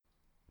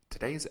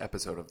Today's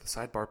episode of the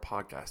Sidebar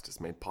Podcast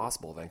is made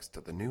possible thanks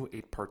to the new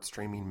 8-part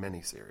streaming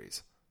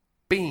miniseries,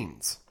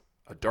 Beans,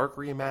 a dark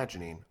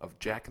reimagining of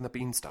Jack and the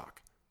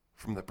Beanstalk,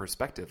 from the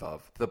perspective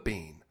of the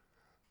Bean.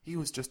 He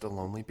was just a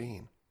lonely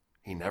bean.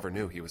 He never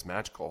knew he was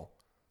magical,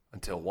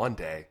 until one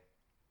day,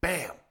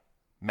 bam!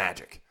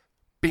 Magic.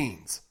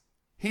 Beans.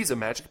 He's a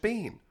magic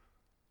bean.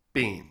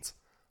 Beans,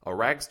 a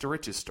rags to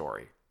riches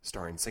story,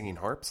 starring singing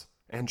harps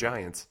and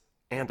giants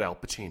and Al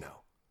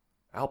Pacino.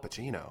 Al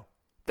Pacino?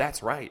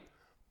 That's right.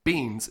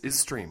 Beans is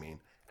streaming,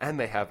 and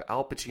they have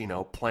Al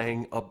Pacino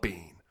playing a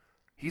bean.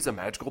 He's a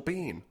magical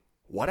bean.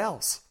 What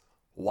else?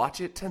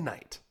 Watch it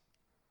tonight.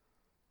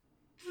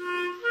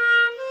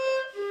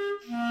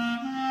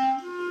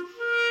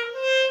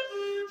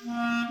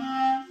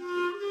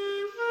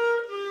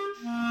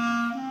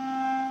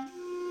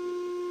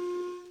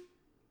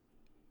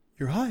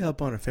 You're high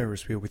up on a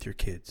Ferris wheel with your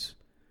kids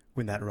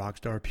when that rock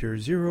star Pure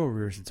Zero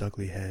rears its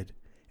ugly head,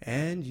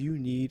 and you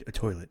need a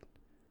toilet.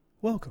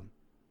 Welcome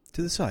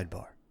to the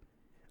Sidebar.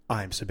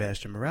 I'm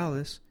Sebastian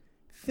Morales,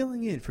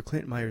 filling in for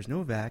Clint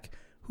Myers-Novak,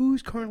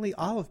 who's currently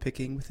olive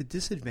picking with a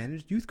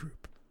disadvantaged youth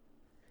group.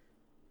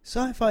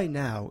 SciFi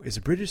Now is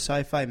a British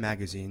sci-fi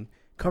magazine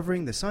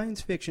covering the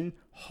science fiction,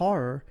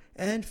 horror,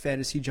 and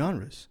fantasy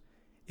genres.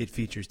 It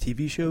features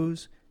TV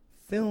shows,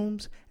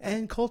 films,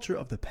 and culture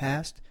of the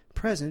past,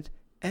 present,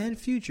 and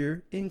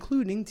future,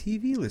 including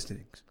TV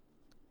listings.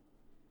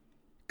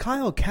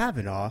 Kyle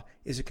Kavanaugh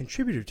is a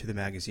contributor to the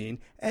magazine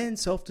and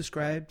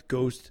self-described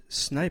ghost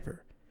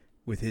sniper,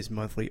 with his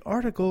monthly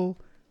article,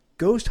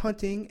 Ghost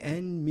Hunting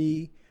and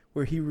Me,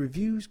 where he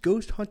reviews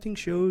ghost hunting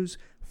shows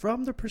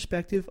from the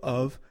perspective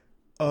of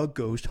a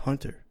ghost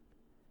hunter.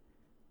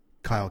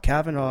 Kyle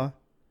Kavanaugh,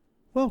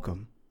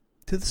 welcome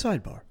to the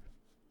Sidebar.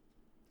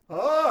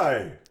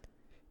 Hi!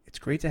 It's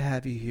great to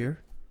have you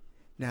here.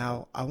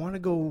 Now, I want to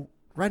go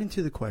right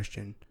into the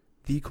question,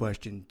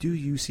 do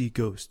you see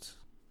ghosts?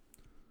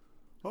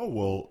 Oh,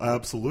 well,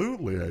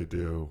 absolutely I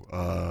do.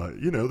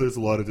 There's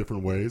a lot of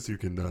different ways you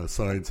can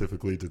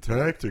scientifically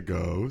detect a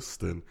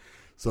ghost, and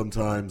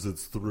sometimes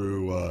it's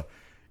through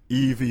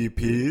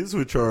EVPs,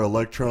 which are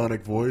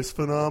electronic voice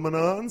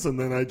phenomenons, and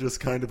then I just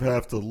kind of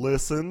have to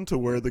listen to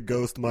where the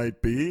ghost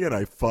might be, and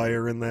I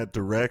fire in that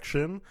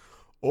direction.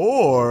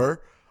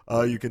 Or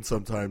you can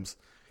sometimes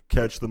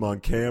catch them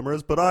on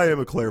cameras, but I am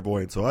a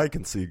clairvoyant, so I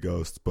can see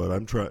ghosts, but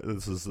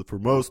this is for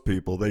most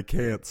people, they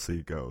can't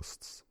see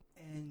ghosts.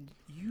 And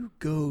you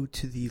go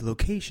to the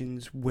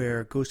locations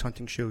where ghost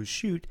hunting shows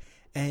shoot,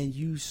 and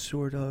you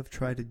sort of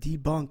try to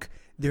debunk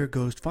their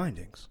ghost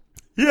findings.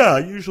 Yeah,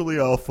 usually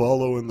I'll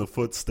follow in the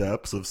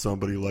footsteps of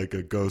somebody like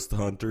a Ghost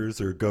Hunters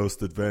or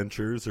Ghost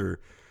Adventures or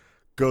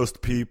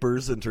Ghost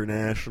Peepers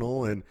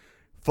International, and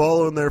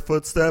follow in their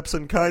footsteps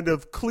and kind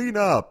of clean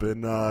up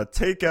and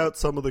take out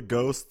some of the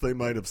ghosts they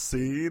might have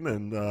seen,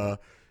 and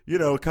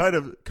kind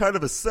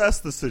of assess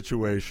the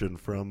situation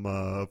from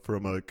a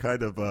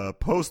kind of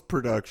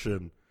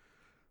post-production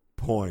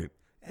point,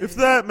 if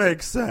that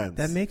makes sense.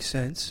 That makes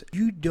sense.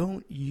 You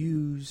don't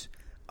use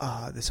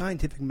the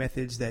scientific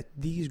methods that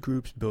these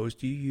groups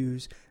boast. You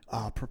use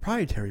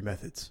proprietary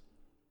methods.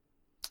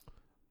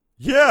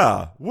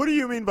 Yeah. What do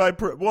you mean by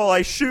well,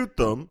 I shoot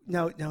them.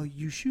 Now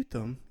you shoot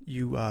them.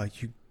 You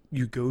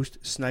ghost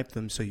snipe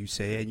them, so you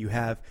say, and you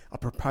have a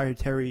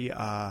proprietary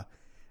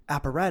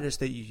apparatus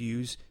that you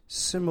use,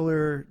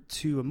 similar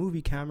to a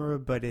movie camera,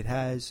 but it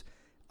has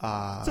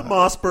it's a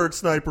Mossberg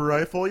sniper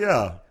rifle,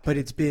 yeah. But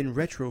it's been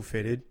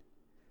retrofitted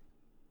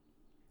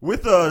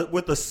with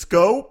a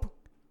scope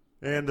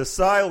and a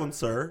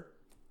silencer.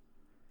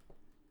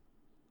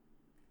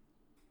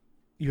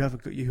 You have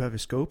a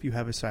scope, you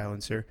have a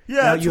silencer.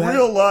 Yeah, now, it's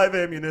real live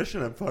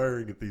ammunition I'm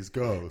firing at these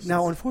ghosts.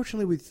 Now,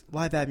 unfortunately, with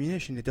live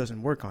ammunition, it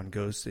doesn't work on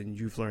ghosts, and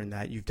you've learned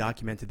that. You've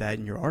documented that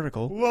in your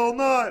article. Well,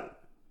 not...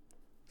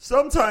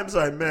 Sometimes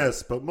I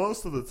miss, but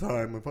most of the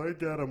time, if I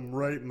get them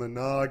right in the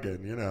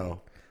noggin,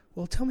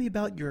 Well, tell me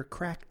about your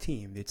crack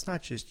team. It's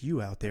not just you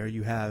out there.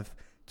 You have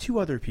two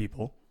other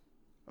people.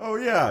 Oh,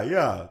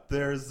 yeah.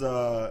 There's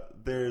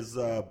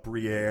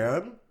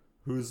Brienne,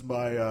 who's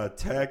my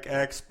tech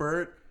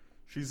expert.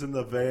 She's in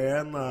the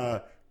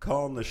van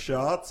calling the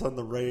shots on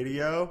the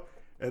radio.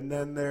 And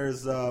then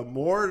there's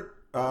Mort,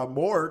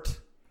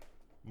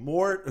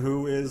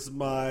 who is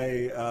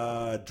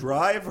my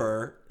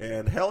driver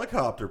and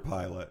helicopter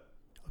pilot.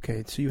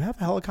 Okay, so you have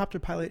a helicopter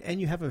pilot and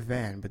you have a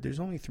van, but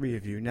there's only three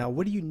of you. Now,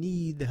 what do you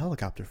need the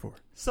helicopter for?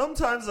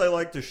 Sometimes I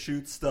like to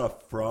shoot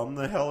stuff from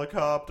the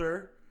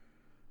helicopter,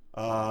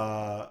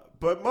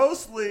 but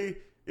mostly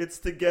it's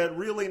to get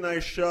really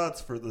nice shots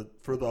for the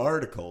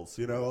articles.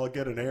 I'll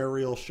get an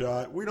aerial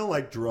shot. We don't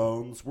like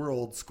drones. We're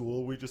old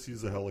school. We just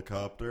use a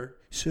helicopter.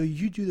 So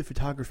you do the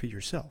photography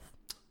yourself?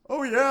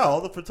 Oh yeah,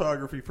 all the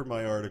photography for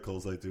my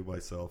articles I do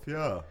myself.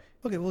 Yeah.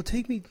 Okay, well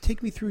take me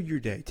through your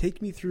day. Take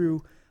me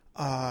through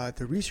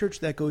the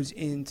research that goes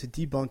into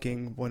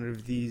debunking one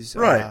of these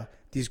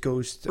these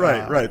ghost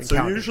right. encounters.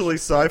 So usually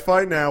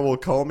SciFi Now will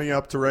call me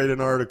up to write an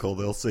article.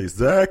 They'll say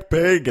Zach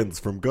Bagans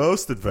from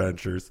Ghost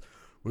Adventures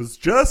was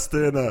just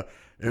in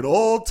an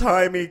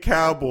old-timey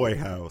cowboy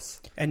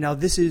house. And now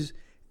this is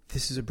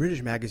a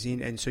British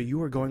magazine, and so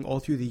you are going all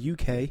through the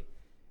UK.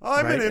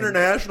 I'm right? an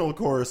international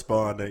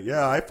correspondent.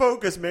 Yeah, I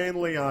focus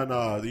mainly on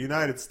the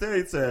United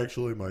States,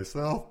 actually,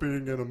 myself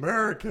being an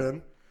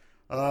American.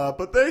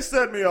 But they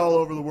send me all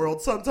over the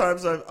world.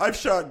 Sometimes I've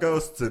shot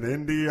ghosts in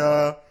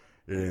India,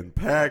 in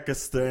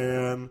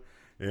Pakistan,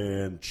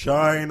 in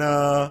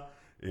China,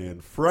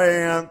 in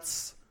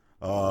France,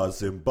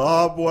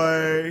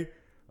 Zimbabwe,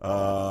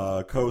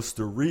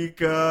 Costa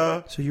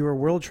Rica. So you're a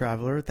world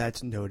traveler.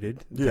 That's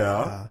noted.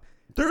 Yeah.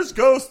 There's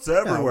ghosts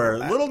everywhere.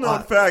 Little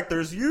known fact,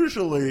 there's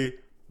usually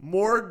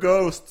more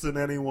ghosts in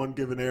any one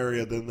given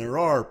area than there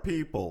are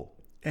people.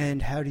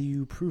 And how do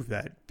you prove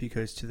that?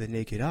 Because to the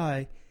naked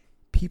eye,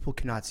 people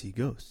cannot see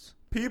ghosts.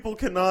 People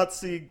cannot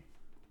see...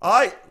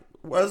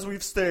 As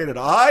we've stated,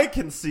 I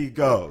can see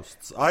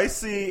ghosts. I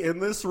see in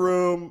this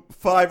room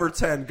 5 or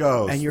 10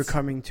 ghosts. And you're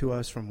coming to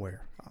us from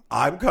where?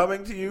 I'm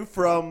coming to you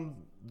from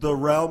the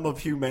realm of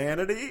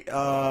humanity.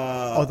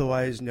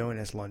 Otherwise known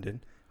as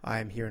London. I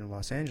am here in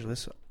Los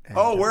Angeles. And,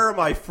 where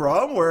am I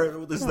from?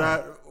 Where is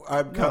that?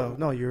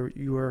 No,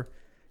 you are.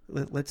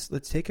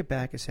 Let's take it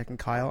back a second,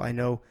 Kyle. I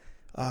know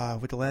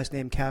with the last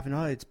name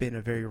Kavanaugh, it's been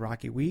a very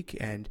rocky week,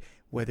 and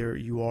whether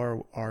you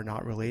are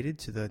not related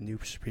to the new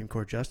Supreme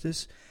Court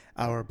Justice,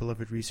 our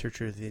beloved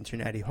researcher of the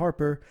internet, Addie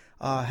Harper,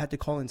 had to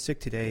call in sick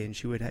today, and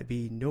she would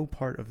be no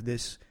part of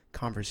this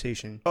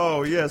conversation.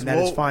 Oh, yes. And that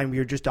is fine. We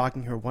are just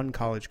docking her 1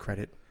 college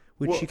credit,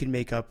 which she can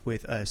make up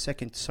with a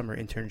second summer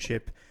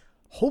internship,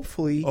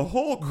 hopefully a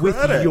whole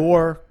credit with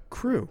your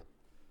crew.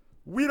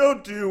 We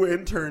don't do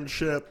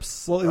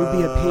internships. Well, it would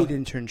be a paid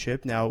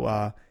internship.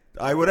 Now,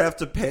 I would have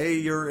to pay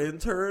your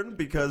intern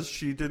because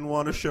she didn't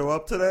want to show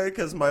up today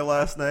because my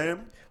last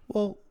name?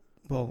 Well,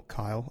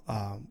 Kyle,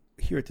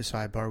 here at the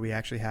Sidebar, we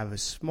actually have a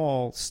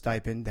small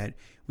stipend that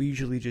we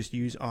usually just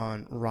use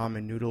on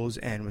ramen noodles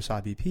and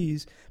wasabi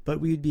peas, but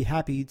we'd be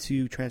happy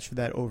to transfer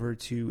that over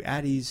to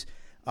Addie's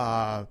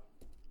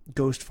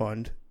ghost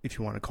fund, if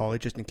you want to call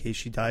it, just in case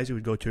she dies. It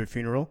would go to her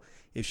funeral.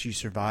 If she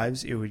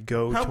survives, it would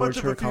go towards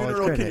her college credit. How much of a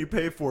funeral can you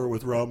pay for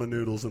with ramen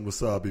noodles and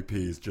wasabi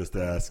peas? Just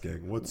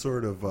asking. What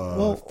sort of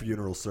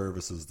funeral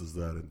services does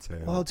that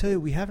entail? Well, I'll tell you,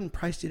 we haven't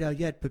priced it out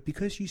yet, but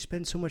because you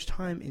spend so much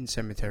time in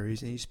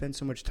cemeteries and you spend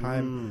so much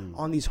time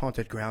on these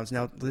haunted grounds,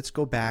 now let's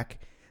go back.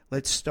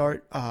 Let's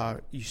start.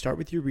 You start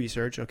with your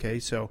research, okay?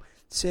 So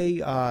say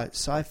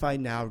SciFi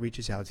Now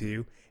reaches out to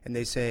you and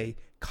they say,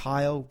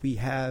 Kyle, we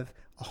have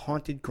a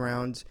haunted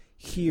grounds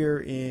here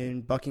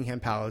in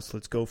Buckingham Palace.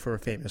 Let's go for a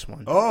famous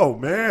one. Oh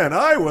man,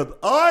 I would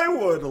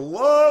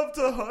love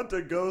to hunt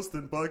a ghost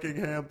in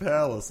Buckingham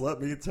Palace. Let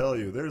me tell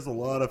you, there's a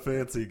lot of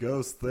fancy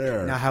ghosts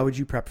there. Now, how would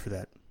you prep for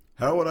that?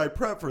 How would I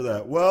prep for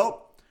that?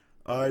 Well,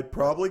 I'd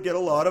probably get a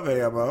lot of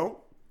ammo.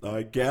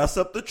 I'd gas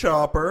up the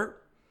chopper.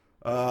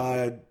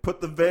 I'd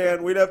put the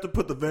van. We'd have to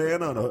put the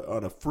van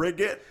on a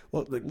frigate.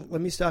 Well,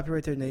 let me stop you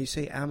right there. Now, you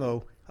say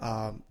ammo.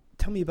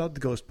 Tell me about the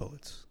ghost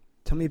bullets.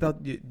 Tell me about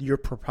your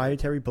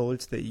proprietary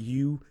bullets that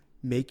you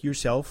make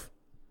yourself.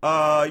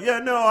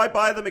 I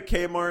buy them at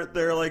Kmart.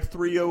 They're like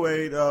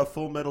 308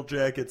 Full Metal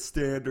Jacket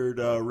standard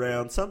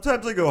round.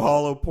 Sometimes I go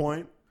hollow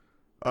point,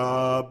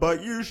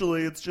 but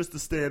usually it's just a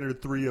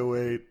standard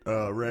 308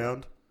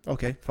 round.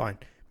 Okay, fine.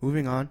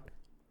 Moving on.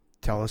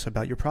 Tell us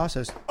about your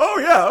process. Oh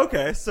yeah,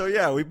 okay. So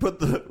yeah, we put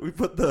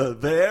the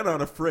van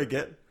on a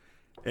frigate.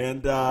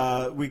 And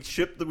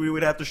we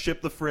would have to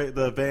ship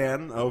the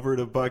van over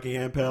to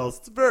Buckingham Palace.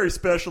 It's a very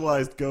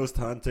specialized ghost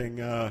hunting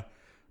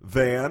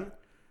van.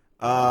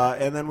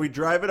 And then we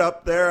drive it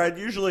up there.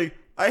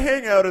 I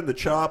hang out in the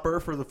chopper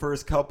for the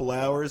first couple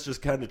hours,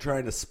 just kind of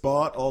trying to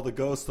spot all the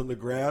ghosts on the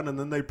ground. And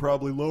then they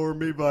probably lower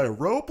me by a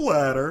rope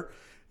ladder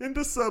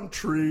into some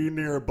tree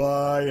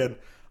nearby. And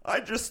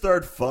I just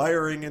start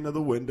firing into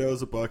the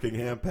windows of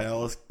Buckingham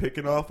Palace,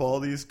 picking off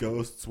all these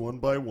ghosts one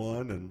by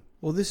one. And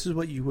well, this is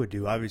what you would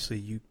do. Obviously,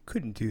 you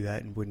couldn't do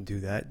that and wouldn't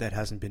do that. That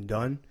hasn't been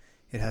done.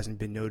 It hasn't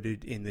been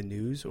noted in the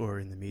news or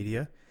in the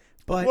media.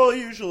 But well,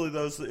 usually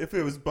if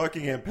it was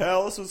Buckingham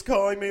Palace was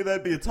calling me,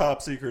 that'd be a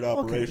top secret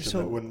operation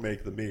that wouldn't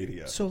make the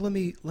media. So let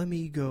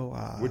me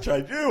go. Which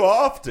I do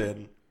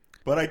often,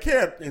 but I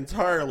can't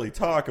entirely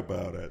talk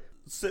about it.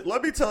 So,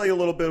 let me tell you a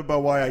little bit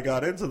about why I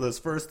got into this.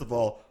 First of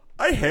all,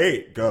 I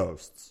hate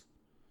ghosts.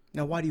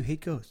 Now, why do you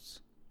hate ghosts?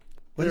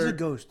 What has a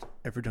ghost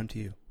ever done to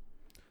you?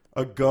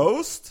 A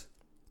ghost?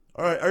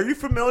 All right, are you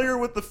familiar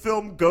with the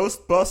film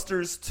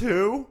Ghostbusters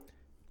 2?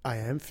 I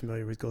am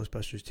familiar with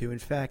Ghostbusters 2. In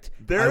fact,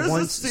 I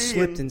once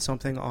slipped in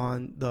something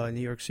on the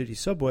New York City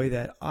subway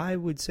that I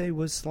would say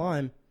was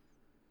slime.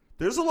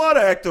 There's a lot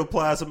of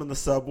ectoplasm in the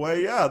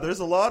subway. Yeah, there's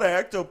a lot of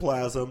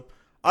ectoplasm.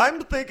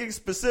 I'm thinking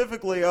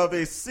specifically of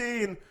a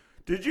scene.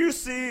 Did you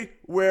see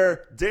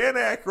where Dan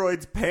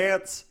Aykroyd's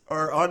pants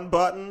are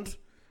unbuttoned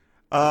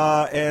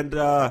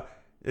and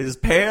his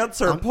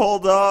pants are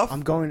pulled off?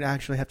 I'm going to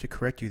actually have to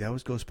correct you. That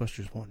was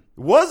Ghostbusters 1.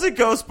 Was it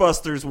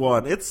Ghostbusters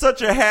 1? It's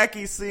such a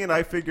hacky scene,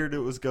 I figured it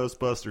was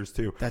Ghostbusters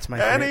 2. That's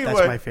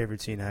my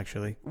favorite scene,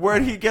 actually. Where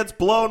he gets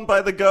blown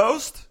by the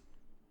ghost?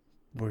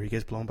 where he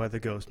gets blown by the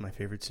ghost, my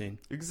favorite scene.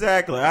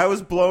 Exactly. I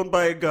was blown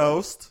by a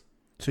ghost.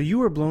 So you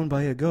were blown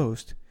by a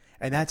ghost,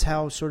 and that's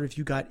how sort of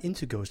you got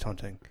into ghost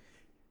hunting.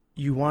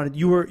 You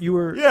were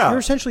you're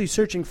essentially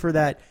searching for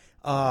that.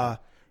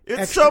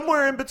 It's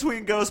somewhere in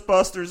between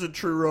Ghostbusters and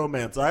True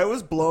Romance. I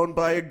was blown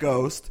by a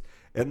ghost,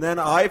 and then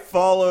I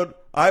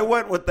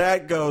went with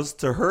that ghost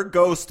to her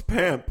ghost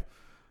pimp,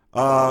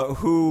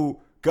 who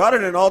got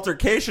in an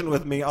altercation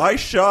with me. I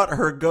shot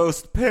her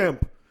ghost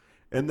pimp,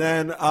 and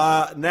then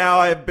now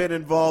I've been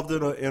involved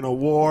in a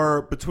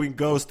war between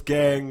ghost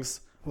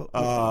gangs.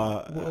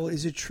 Well,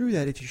 is it true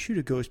that if you shoot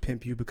a ghost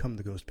pimp, you become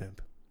the ghost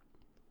pimp?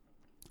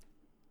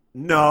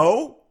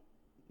 No,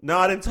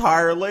 not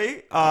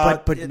entirely.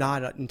 But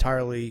not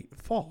entirely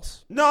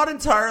false. Not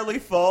entirely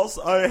false.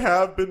 I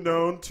have been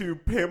known to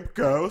pimp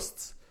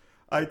ghosts.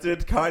 I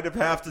did kind of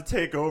have to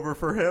take over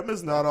for him,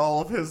 as not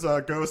all of his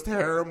ghost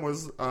harem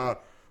was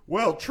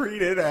well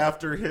treated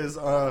after his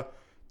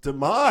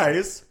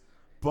demise.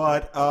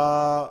 But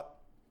I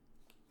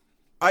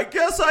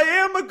guess I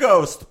am a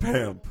ghost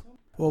pimp.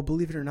 Well,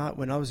 believe it or not,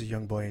 when I was a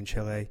young boy in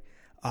Chile,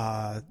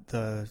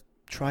 the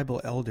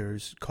tribal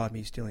elders caught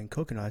me stealing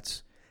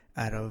coconuts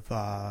out of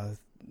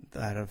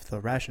the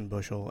ration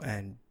bushel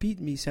and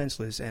beat me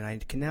senseless, and I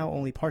can now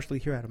only partially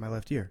hear out of my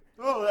left ear.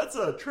 Oh, that's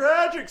a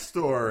tragic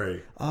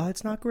story.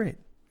 It's not great.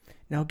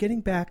 Now, getting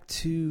back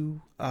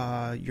to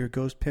your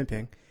ghost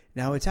pimping,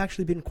 now it's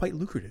actually been quite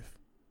lucrative.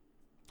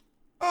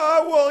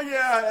 Well,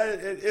 yeah,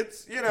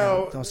 it's, you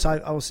know...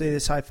 I will say that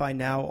SciFi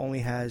Now only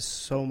has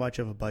so much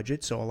of a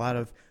budget, so a lot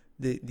of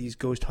these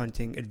ghost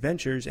hunting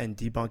adventures and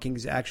debunking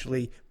is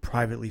actually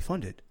privately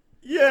funded.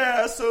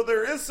 Yeah, so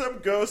there is some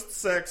ghost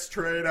sex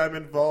trade I'm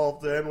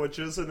involved in, which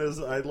isn't as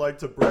I'd like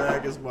to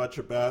brag as much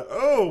about.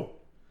 Oh,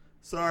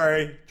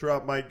 sorry,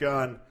 dropped my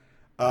gun.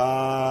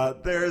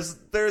 There's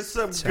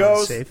some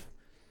ghost. Safe.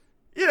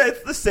 Yeah,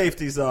 it's the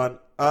safety's on.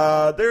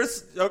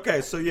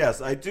 So yes,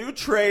 I do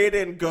trade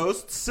in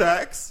ghost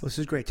sex. This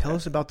is great. Tell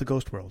us about the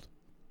ghost world.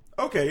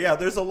 Okay, yeah,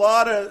 there's a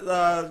lot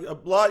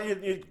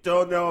you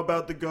don't know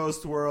about the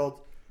ghost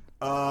world.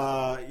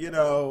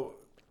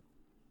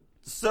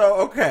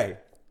 Okay.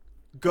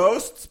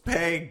 Ghosts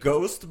pay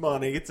ghost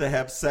money to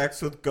have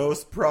sex with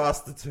ghost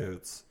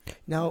prostitutes.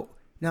 Now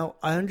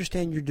I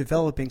understand you're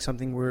developing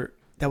something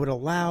that would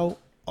allow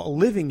a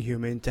living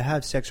human to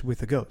have sex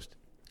with a ghost.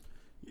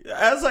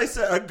 As I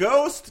said, a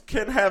ghost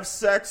can have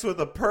sex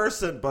with a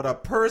person, but a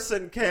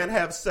person can't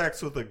have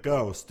sex with a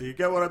ghost. Do you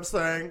get what I'm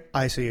saying?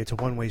 I see. It's a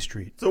one-way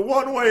street. It's a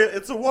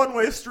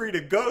one-way street.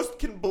 A ghost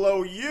can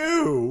blow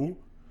you,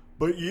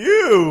 but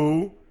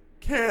you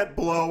can't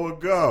blow a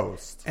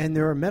ghost. And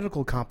there are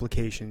medical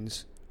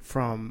complications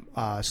from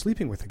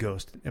sleeping with a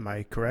ghost. Am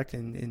I correct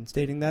in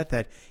stating that?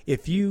 That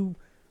if you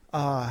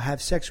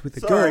have sex with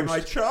a ghost... Sorry,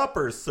 my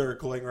chopper's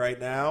circling right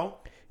now.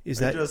 Is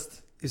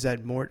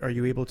that Mort? Are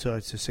you able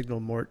to signal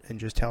Mort and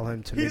just tell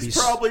him to maybe... He's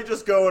probably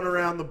just going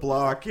around the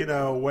block,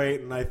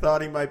 waiting. I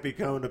thought he might be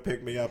coming to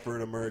pick me up for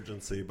an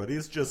emergency, but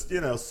he's just,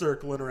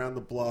 circling around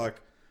the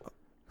block,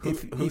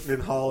 hooting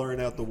and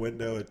hollering out the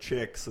window at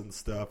chicks and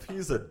stuff.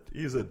 He's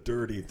a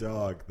dirty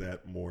dog,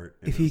 that Mort.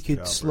 If he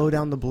could slow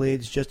down the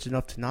blades just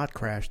enough to not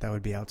crash, that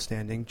would be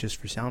outstanding, just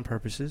for sound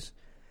purposes.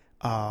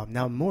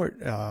 Now, Mort,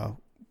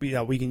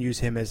 we can use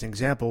him as an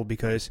example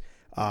because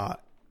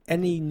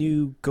any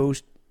new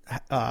ghost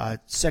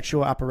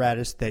sexual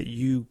apparatus that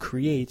you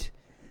create,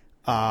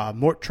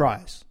 Mort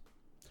tries.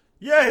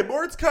 Yeah,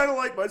 Mort's kind of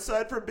like,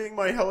 aside from being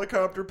my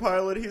helicopter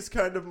pilot, he's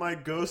kind of my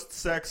ghost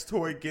sex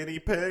toy guinea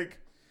pig.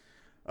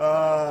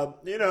 I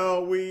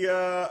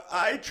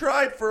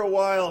tried for a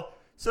while.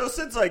 So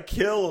since I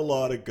kill a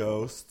lot of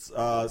ghosts,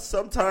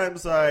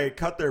 sometimes I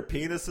cut their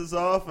penises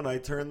off and I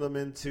turn them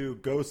into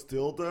ghost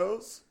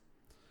dildos.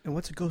 And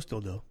what's a ghost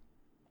dildo?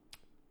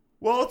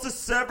 Well, it's a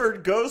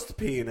severed ghost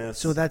penis.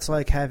 So that's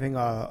like having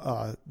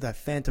that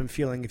phantom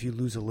feeling if you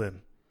lose a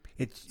limb.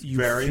 You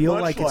very feel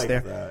much like it's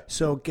there. That.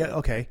 So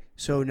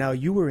So now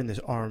you were in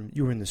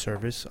the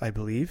service, I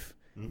believe.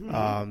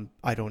 Mm-hmm.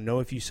 I don't know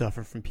if you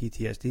suffer from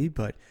PTSD,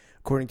 but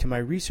according to my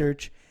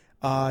research,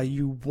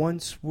 you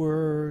once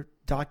were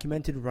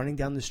documented running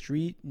down the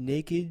street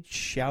naked,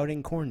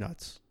 shouting corn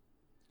nuts.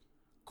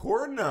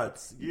 Corn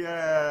nuts,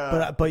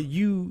 yeah. But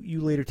you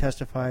later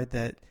testified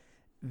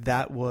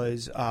that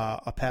was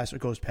a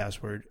ghost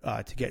password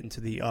to get into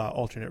the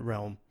alternate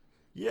realm.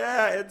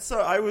 Yeah, and so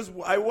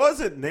I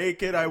wasn't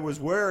naked. I was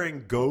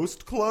wearing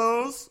ghost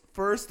clothes,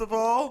 first of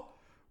all,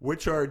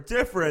 which are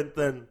different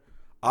than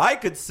I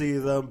could see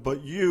them,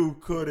 but you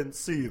couldn't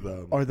see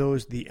them. Are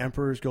those the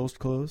Emperor's ghost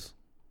clothes?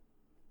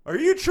 What are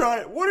you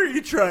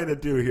trying to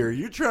do here? Are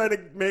you trying to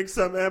make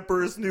some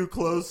Emperor's New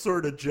Clothes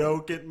sort of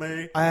joke at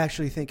me? I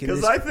actually think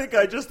because I think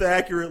I just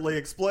accurately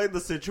explained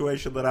the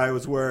situation that I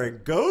was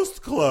wearing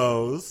ghost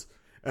clothes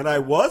and I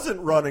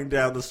wasn't running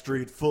down the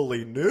street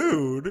fully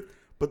nude,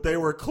 but they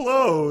were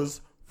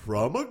clothes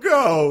from a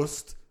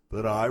ghost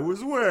that I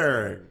was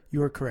wearing.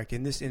 You are correct.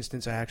 In this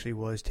instance, I actually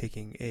was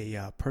taking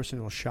a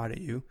personal shot at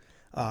you.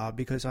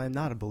 because I'm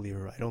not a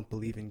believer. I don't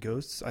believe in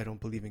ghosts. I don't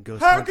believe in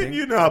ghost How hunting. can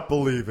you not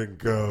believe in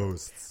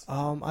ghosts?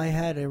 I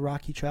had a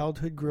rocky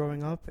childhood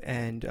growing up,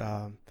 and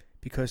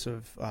because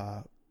of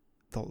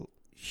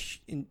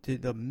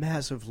the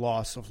massive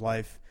loss of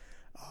life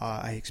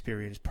I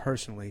experienced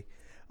personally,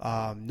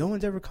 no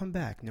one's ever come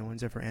back. No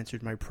one's ever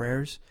answered my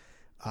prayers.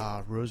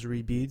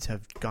 Rosary beads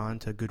have gone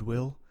to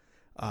Goodwill.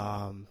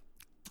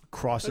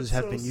 Crosses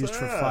have been used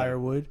for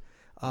firewood.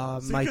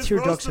 My tear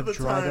ducts have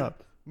dried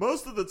up.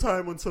 Most of the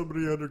time when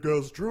somebody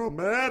undergoes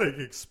dramatic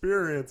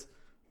experience,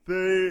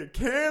 they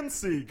can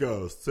see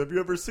ghosts. Have you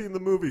ever seen the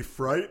movie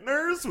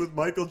Frighteners with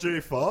Michael J.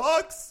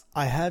 Fox?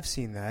 I have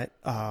seen that.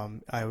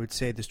 I would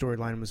say the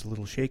storyline was a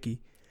little shaky.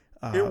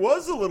 It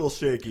was a little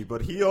shaky,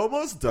 but he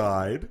almost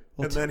died,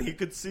 and then he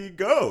could see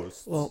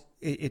ghosts. Well,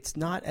 it's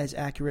not as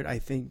accurate, I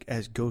think,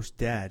 as Ghost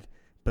Dad.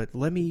 But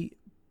let me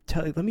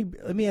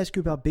ask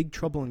you about Big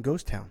Trouble in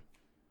Ghost Town.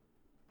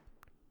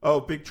 Oh,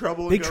 Big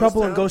Trouble in Big Ghost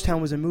Trouble Town? in Ghost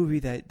Town was a movie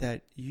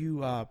that you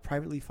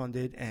privately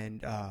funded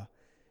and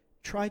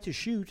tried to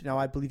shoot. Now,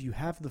 I believe you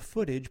have the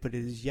footage, but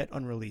it is yet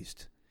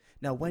unreleased.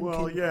 Now,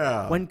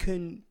 when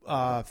can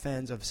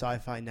fans of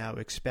Sci-Fi Now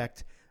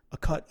expect a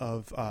cut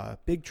of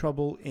Big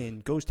Trouble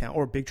in Ghost Town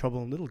or Big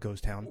Trouble in Little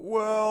Ghost Town?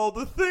 Well,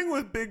 the thing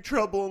with Big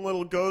Trouble in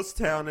Little Ghost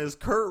Town is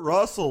Kurt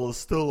Russell is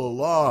still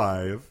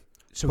alive.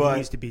 So he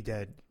needs to be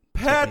dead.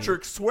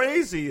 Patrick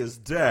Swayze is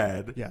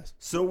dead. Yes.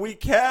 So we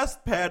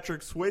cast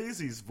Patrick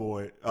Swayze's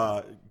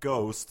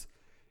ghost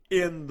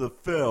in the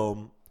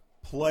film,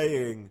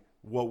 playing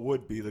what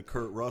would be the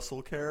Kurt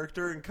Russell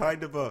character, in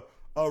kind of a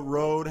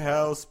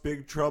Roadhouse,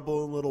 Big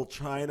Trouble in Little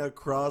China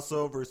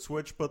crossover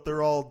switch, but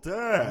they're all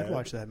dead. I'd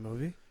watch that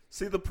movie.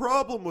 See, the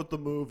problem with the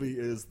movie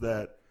is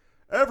that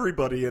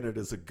everybody in it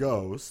is a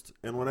ghost,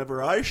 and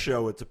whenever I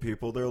show it to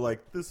people, they're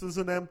like, this is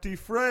an empty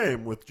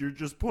frame with you're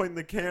just pointing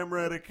the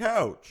camera at a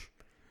couch.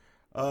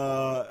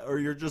 Or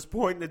you're just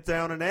pointing it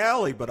down an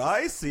alley, but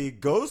I see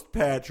Ghost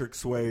Patrick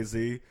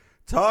Swayze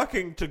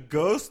talking to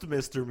Ghost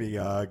Mr.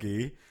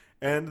 Miyagi,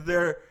 and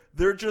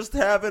they're just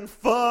having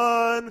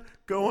fun,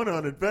 going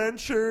on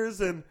adventures,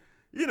 and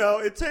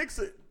it takes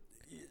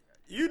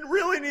you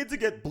really need to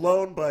get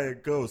blown by a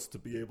ghost to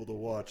be able to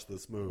watch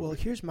this movie. Well,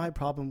 here's my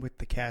problem with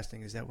the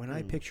casting is that when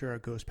I picture a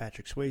Ghost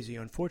Patrick Swayze,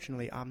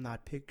 unfortunately, I'm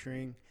not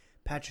picturing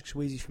Patrick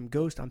Swayze from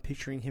Ghost. I'm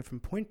picturing him from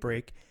Point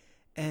Break.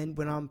 And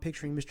when I'm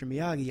picturing Mr.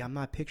 Miyagi, I'm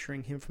not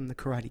picturing him from The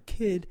Karate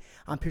Kid.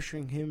 I'm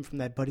picturing him from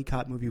that buddy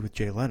cop movie with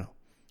Jay Leno.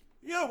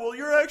 Yeah, well,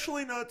 you're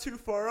actually not too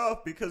far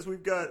off because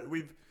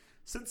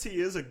since he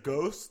is a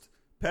ghost,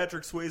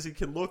 Patrick Swayze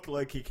can look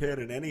like he can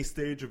in any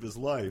stage of his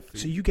life.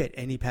 So you get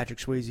any Patrick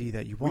Swayze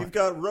that you want. We've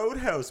got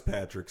Roadhouse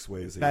Patrick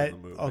Swayze in the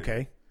movie.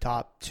 Okay,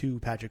 top 2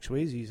 Patrick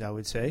Swayzes, I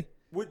would say.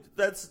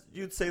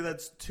 You'd say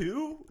that's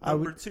 2?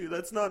 Number 2.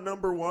 That's not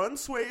number 1,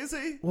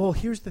 Swayze? Well,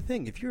 here's the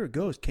thing. If you're a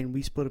ghost, can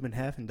we split them in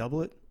half and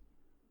double it?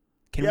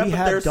 Can we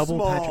have double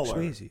smaller. Patrick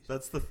Swayzes?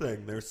 That's the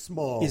thing. They're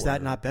small. Is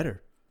that not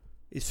better?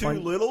 Two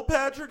little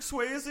Patrick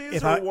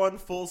Swayzes or one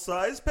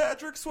full-size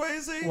Patrick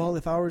Swayze? Well,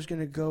 if I was going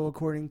to go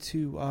according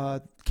to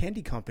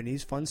candy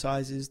companies, fun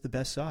size is the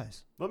best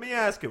size. Let me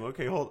ask him.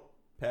 Okay, hold.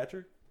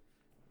 Patrick?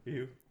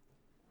 You?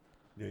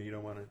 No, you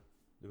don't want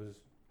to...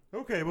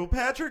 Okay, well,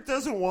 Patrick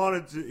doesn't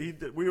want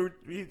to.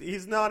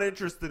 He's not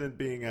interested in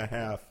being a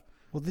half.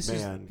 Well, this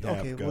man, is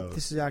okay. Well,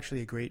 this is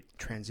actually a great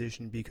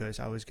transition because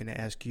I was going to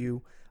ask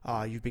you.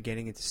 You've been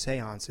getting into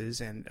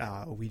seances and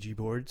Ouija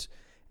boards,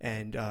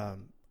 and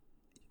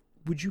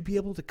would you be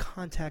able to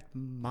contact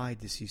my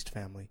deceased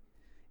family?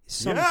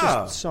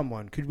 Just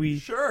someone. Could we?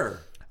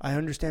 Sure. I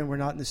understand we're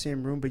not in the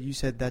same room, but you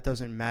said that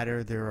doesn't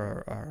matter. There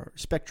are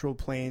spectral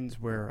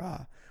planes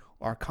where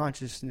our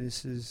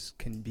consciousnesses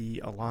can be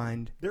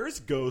aligned. There's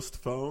ghost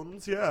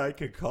phones. Yeah, I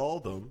could call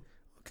them.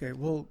 Okay,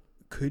 well,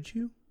 could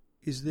you?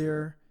 Is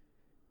there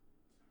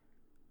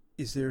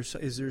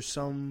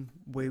some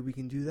way we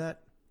can do that?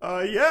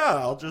 Yeah,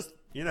 I'll just,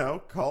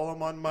 call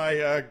them on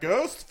my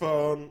ghost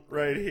phone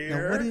right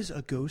here. Now, what is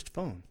a ghost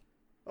phone?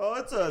 Oh,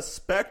 it's a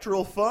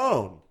spectral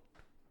phone.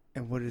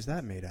 And what is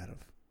that made out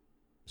of?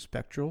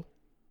 Spectral?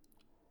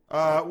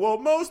 Well,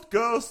 most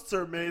ghosts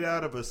are made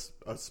out of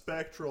a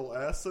spectral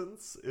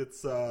essence.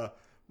 It's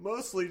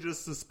mostly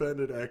just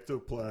suspended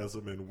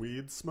ectoplasm and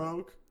weed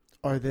smoke.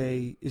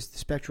 Is the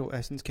spectral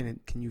essence, can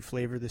you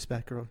flavor the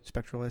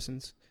spectral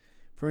essence?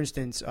 For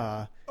instance,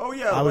 I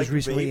was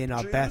recently in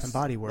Bath and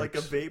Body Works. Like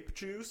a vape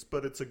juice,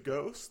 but it's a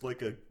ghost,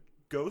 like a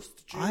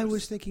ghost juice. I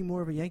was thinking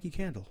more of a Yankee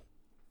Candle.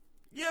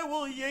 Yeah,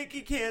 well,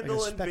 Yankee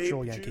Candle and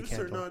vape juice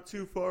are not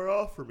too far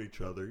off from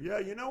each other. Yeah,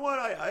 you know what?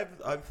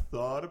 I've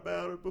thought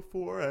about it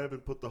before. I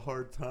haven't put the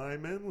hard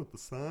time in with the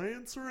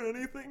science or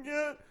anything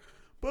yet,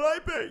 but I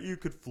bet you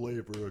could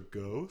flavor a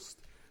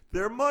ghost.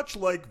 They're much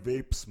like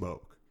vape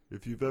smoke.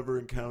 If you've ever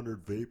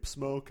encountered vape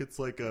smoke, it's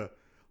like a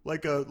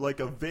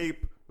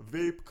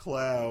vape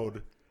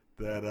cloud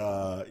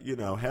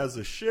that has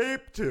a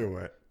shape to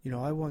it.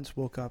 I once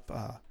woke up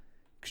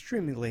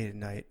extremely late at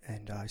night,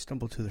 and I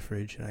stumbled to the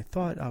fridge, and I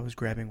thought I was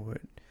grabbing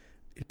what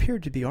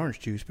appeared to be orange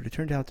juice, but it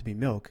turned out to be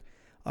milk.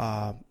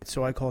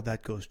 So I called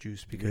that ghost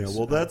juice because... Yeah,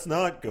 well, that's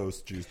not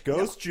ghost juice.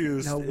 Ghost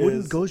juice Now, is...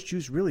 wouldn't ghost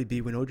juice really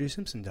be when O.J.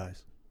 Simpson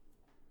dies?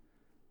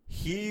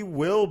 He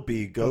will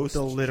be ghost...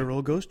 The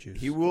literal ghost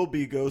juice. He will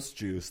be ghost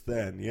juice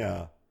then,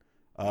 yeah.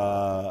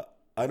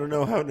 I don't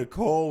know how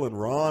Nicole and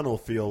Ron will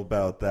feel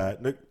about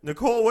that.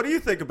 Nicole, what do you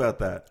think about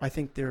that? I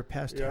think they're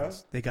past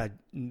tense.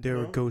 They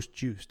were ghost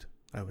juiced,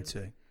 I would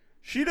say.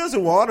 She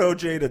doesn't want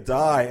OJ to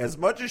die. As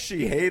much as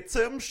she hates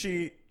him,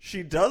 she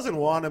doesn't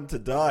want him to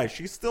die.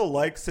 She still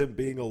likes him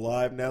being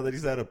alive now that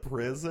he's out of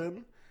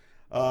prison.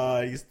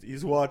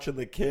 He's watching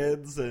the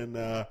kids,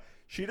 and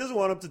she doesn't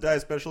want him to die,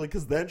 especially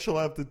because then she'll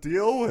have to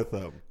deal with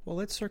him. Well,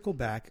 let's circle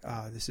back.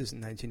 This isn't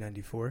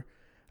 1994.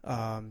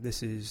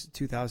 This is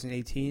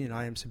 2018, and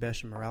I am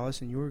Sebastian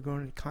Morales, and you are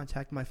going to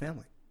contact my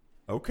family.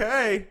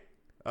 Okay.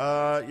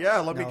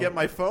 Let me get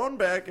my phone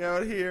back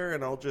out here,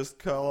 and I'll just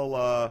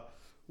call...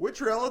 which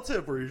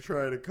relative were you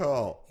trying to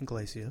call?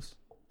 Iglesias.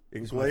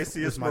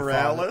 Iglesias my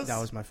Morales? Father.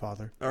 That was my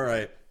father. All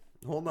right.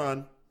 Hold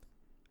on.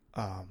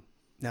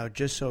 Now,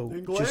 just so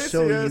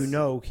Iglesias. you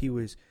know, he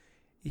was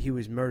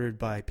murdered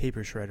by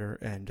paper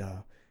shredder, and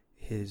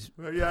his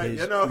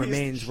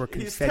remains were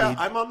confettied.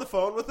 I'm on the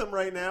phone with him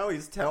right now.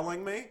 He's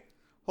telling me.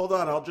 Hold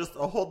on. I'll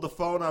hold the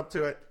phone up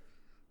to it.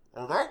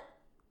 Hello?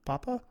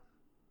 Papa?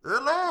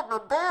 Hello, my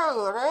boy.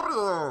 How are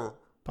you?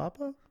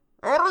 Papa?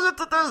 How are you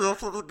today? You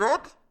feeling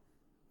good?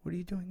 What are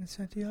you doing in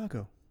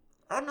Santiago?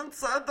 I'm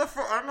inside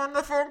I'm on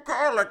the phone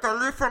call. I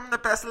call you from the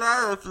past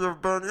life.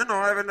 You've been,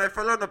 when I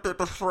fell in a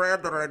paper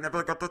shredder, I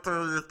never got to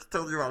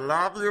tell you I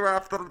love you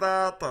after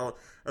that.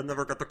 I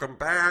never got to come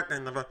back.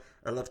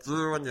 I left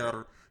you and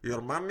your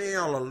mommy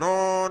all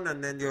alone,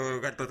 and then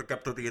you got to come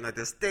to the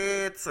United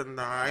States,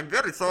 and I'm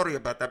very sorry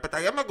about that, but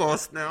I am a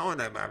ghost now,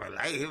 and I'm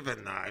alive,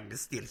 and I'm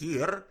still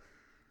here.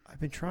 I've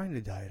been trying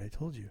to diet. I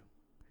told you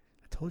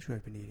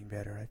I've been eating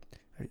better.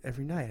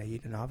 Every night I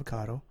eat an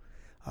avocado.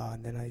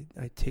 And then I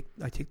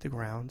take the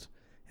grounds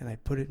and I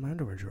put it in my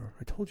underwear drawer.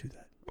 I told you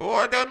that. Oh,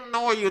 I don't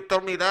know. You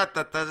told me that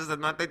has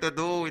nothing to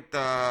do with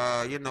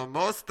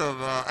most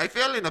of. I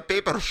fell in a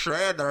paper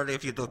shredder.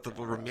 If you don't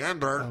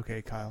remember.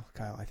 Okay, Kyle.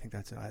 I think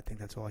that's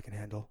all I can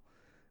handle.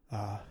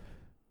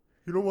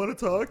 You don't want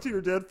to talk to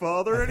your dead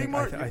father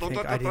anymore. You don't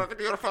want to talk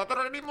to your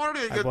father anymore.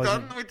 You're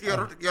done with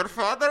your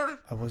father.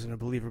 I wasn't a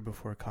believer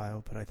before,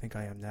 Kyle, but I think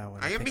I am now.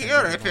 I am here.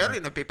 I fell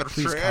in a paper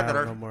shredder.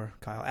 Kyle, no more,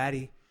 Kyle.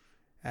 Addie.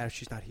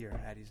 She's not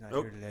here. Addie's not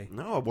here today.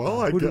 No,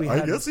 well, I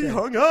guess he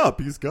hung up.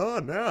 He's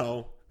gone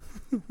now.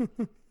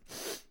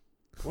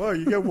 Well,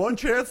 you get one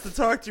chance to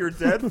talk to your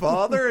dead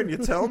father, and you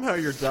tell him how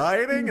you're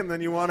dieting, and then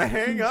you want to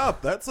hang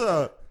up. It's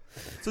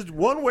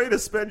one way to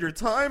spend your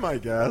time, I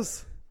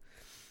guess.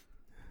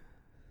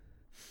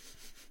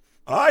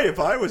 If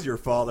I was your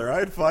father,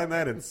 I'd find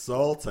that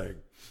insulting.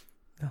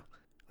 No.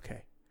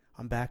 Okay,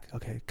 I'm back.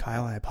 Okay,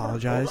 Kyle, I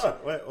apologize. Hold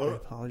on. Wait, I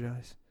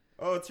apologize.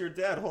 Oh, it's your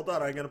dad. Hold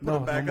on, I'm going to put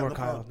him back on the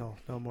Kyle. phone.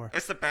 No more. Hey,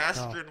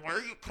 Sebastian, why are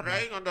you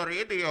crying on the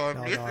radio?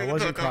 I'm listening to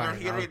it over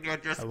here, and you're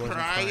just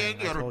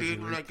crying. You're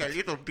being like a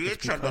little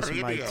bitch on the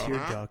radio, my tear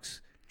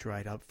ducts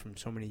dried up from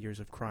so many years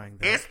of crying.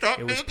 Hey, stop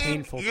it was making.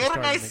 painful. You're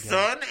my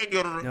son, and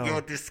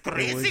you're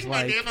disgracing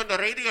my name on the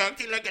radio,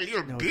 acting like a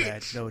little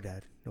bitch. No,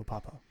 Dad. No,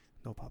 Papa.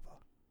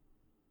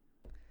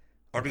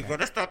 Are we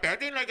going to stop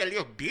acting like a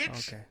little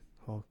bitch? Okay.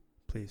 Oh,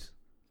 please,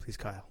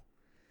 Kyle.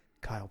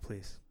 Kyle,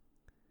 please.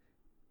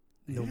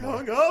 No he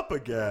hung up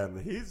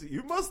again.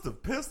 You must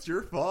have pissed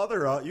your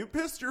father off. You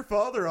pissed your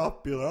father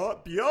off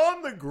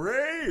beyond the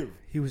grave.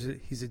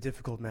 He's a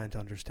difficult man to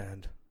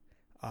understand.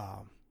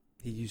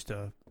 He used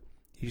to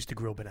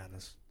grill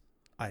bananas.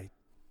 I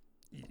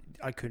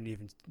couldn't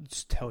even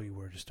tell you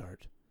where to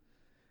start.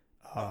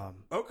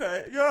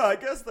 Okay, yeah, I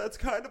guess that's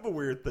kind of a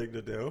weird thing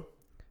to do.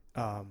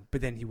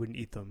 But then he wouldn't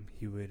eat them.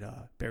 He would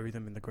bury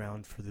them in the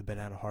ground for the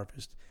banana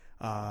harvest.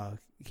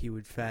 He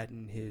would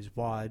fatten his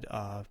wad.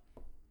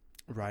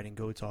 Riding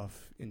goats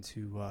off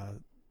into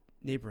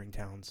neighboring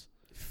towns.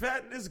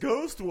 Fatten his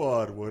ghost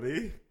wad, would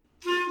he?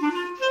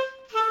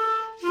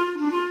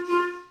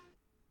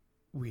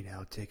 We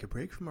now take a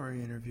break from our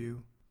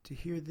interview to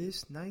hear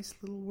this nice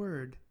little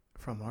word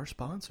from our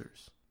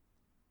sponsors.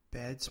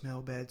 Bad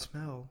smell,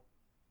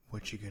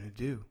 what you gonna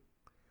do?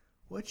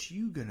 What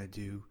you gonna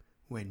do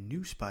when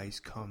New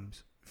Spice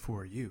comes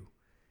for you?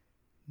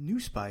 New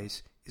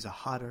Spice is a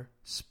hotter,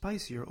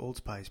 spicier Old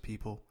Spice,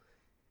 people.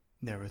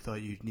 Never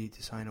thought you'd need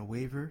to sign a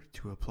waiver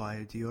to apply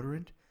a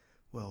deodorant?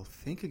 Well,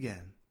 think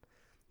again.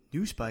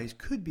 New Spice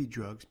could be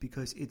drugs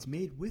because it's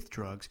made with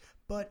drugs,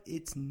 but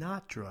it's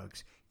not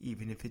drugs,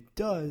 even if it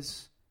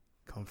does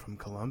come from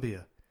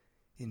Colombia.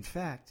 In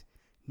fact,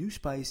 New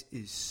Spice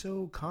is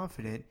so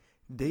confident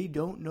they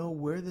don't know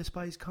where the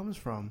spice comes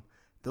from,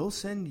 they'll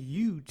send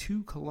you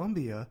to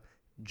Colombia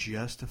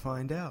just to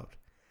find out.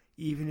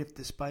 Even if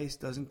the spice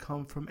doesn't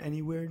come from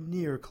anywhere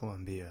near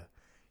Colombia,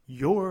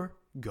 you're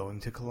going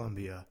to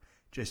Colombia.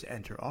 Just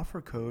enter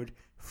offer code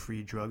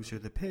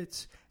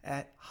FREEDRUGSORTHEPITS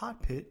at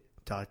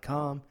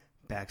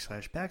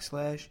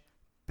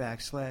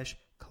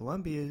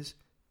hotpit.com//Columbia's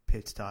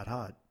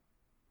Pits.hot.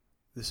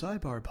 The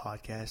Sidebar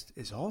Podcast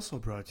is also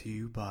brought to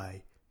you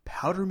by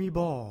Powder me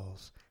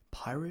balls,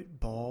 pirate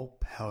ball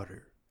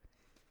powder.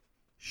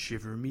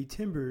 Shiver me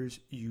timbers,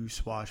 you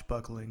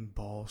swashbuckling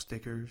ball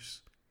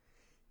stickers.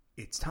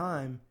 It's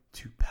time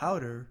to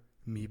powder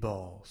me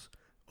balls.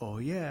 Oh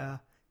yeah,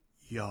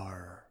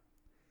 yar.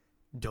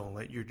 Don't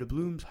let your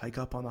doubloons hike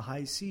up on the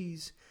high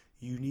seas.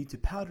 You need to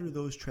powder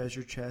those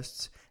treasure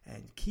chests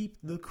and keep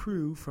the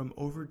crew from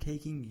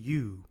overtaking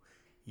you.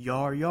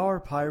 Yar yar,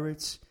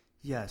 pirates.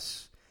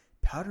 Yes,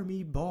 Powder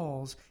Me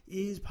Balls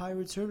is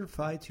pirate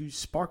certified to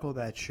sparkle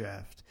that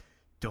shaft.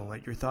 Don't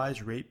let your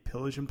thighs rape,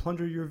 pillage, and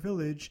plunder your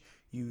village.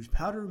 Use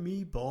Powder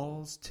Me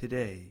Balls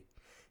today.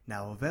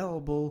 Now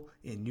available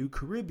in New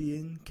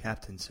Caribbean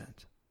Captain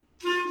Scent.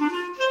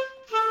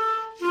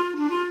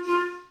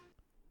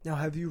 Now,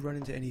 have you run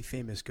into any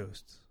famous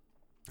ghosts?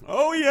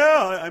 Oh,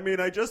 yeah. I mean,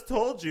 I just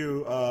told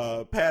you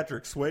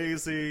Patrick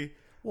Swayze,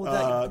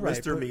 Right,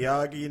 Mr.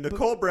 Miyagi,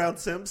 Nicole Brown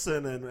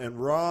Simpson, and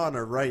Ron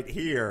are right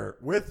here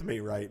with me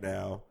right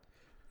now.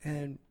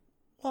 And,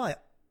 well,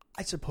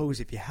 I suppose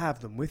if you have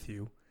them with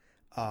you,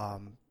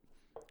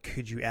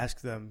 could you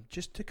ask them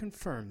just to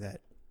confirm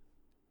that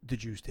the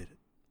Jews did it?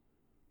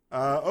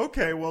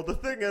 Okay, well, the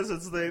thing is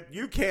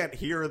you can't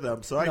hear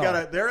them, so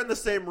they're in the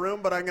same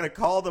room, but I'm gonna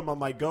call them on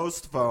my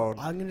ghost phone.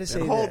 I'm gonna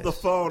say hold the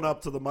phone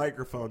up to the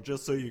microphone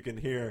just so you can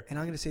hear. And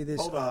I'm gonna say this,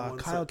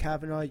 Kyle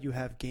Kavanaugh, you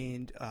have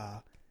gained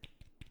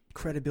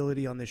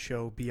credibility on the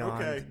show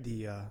beyond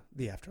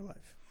the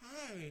afterlife.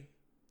 Hi,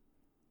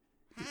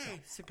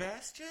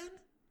 Sebastian.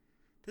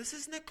 This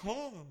is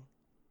Nicole.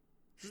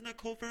 This is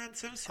Nicole Brown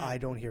Simpson. I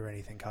don't hear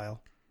anything,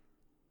 Kyle.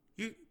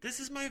 This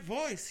is my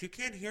voice. You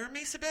can't hear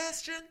me,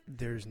 Sebastian?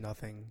 There's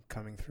nothing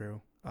coming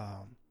through.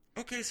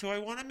 Okay, so I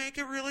want to make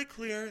it really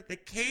clear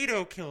that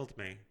Kato killed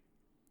me.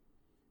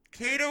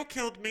 Kato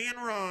killed me and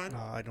Ron.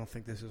 I don't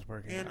think this is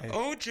working. And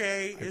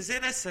OJ is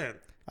innocent.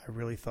 I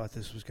really thought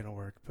this was going to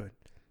work, but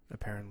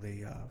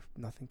apparently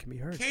nothing can be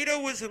heard.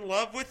 Kato was in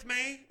love with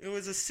me. It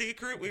was a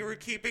secret we were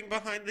keeping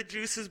behind the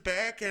Juice's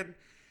back, and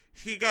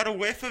he got a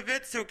whiff of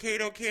it, so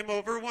Kato came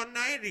over one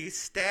night. He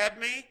stabbed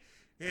me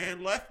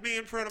and left me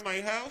in front of my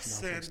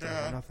house,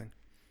 nothing.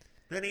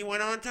 Then he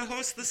went on to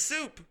host the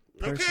soup.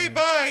 Okay,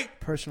 bye.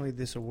 Personally,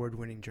 this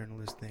award-winning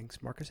journalist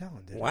thinks Marcus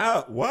Allen did.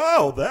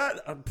 Wow,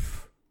 that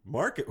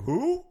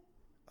who?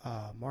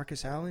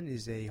 Marcus Allen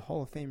is a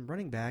Hall of Fame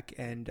running back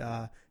and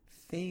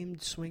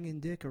famed swinging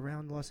dick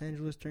around Los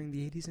Angeles during the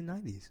 80s and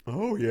 90s.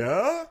 Oh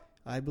yeah.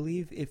 I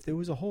believe if there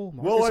was a hole,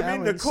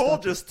 Nicole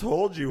just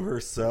told you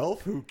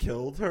herself who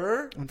killed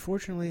her.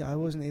 Unfortunately, I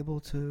wasn't able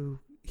to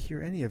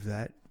hear any of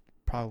that.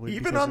 Probably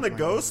even on the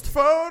ghost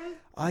phone.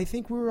 I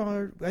think we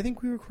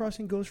were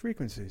crossing ghost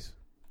frequencies.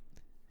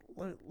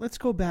 Let's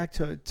go back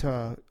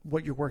to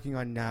what you're working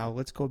on now.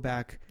 Let's go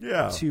back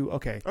to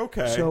okay.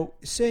 So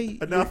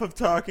enough of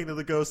talking to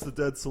the ghost of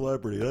dead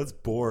celebrity. That's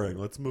boring.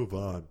 Let's move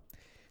on.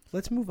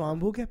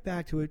 We'll get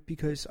back to it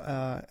because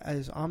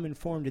as I'm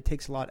informed, it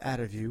takes a lot out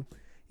of you.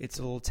 It's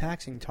a little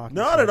taxing talking.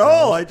 Not at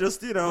all. I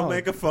just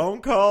make a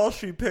phone call.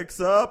 She picks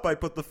up. I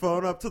put the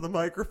phone up to the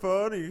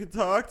microphone, and you can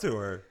talk to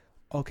her.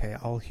 Okay,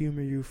 I'll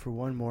humor you for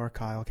one more,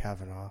 Kyle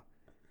Kavanaugh,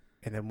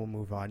 and then we'll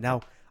move on.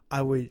 Now,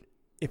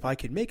 if I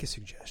could make a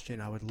suggestion,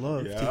 I would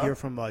love to hear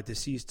from a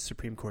deceased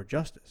Supreme Court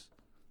justice.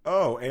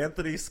 Oh,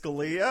 Anthony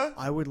Scalia?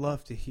 I would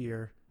love to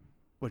hear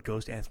what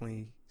Ghost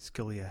Anthony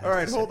Scalia has to say. All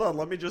right, hold on.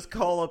 Let me just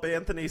call up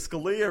Anthony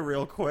Scalia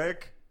real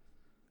quick.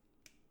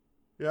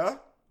 Yeah?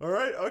 All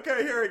right.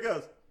 Okay, here he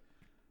goes.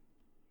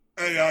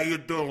 Hey, how you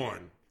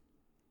doing?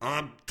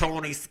 I'm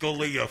Tony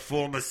Scalia,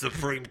 former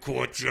Supreme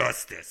Court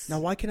Justice. Now,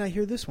 why can I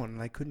hear this one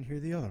and I couldn't hear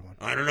the other one?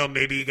 I don't know.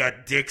 Maybe you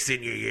got dicks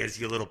in your ears,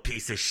 you little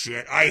piece of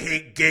shit. I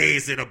hate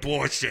gays and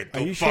abortion.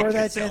 Are you sure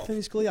that's Anthony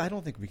Scalia? I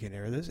don't think we can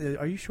air this.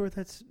 Are you sure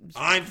that's...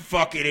 I'm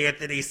fucking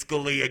Anthony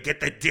Scalia. Get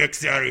the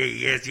dicks out of your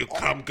ears, you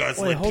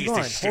cum-guzzling piece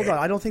of shit. Hold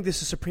on. I don't think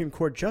this is Supreme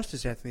Court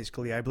Justice Anthony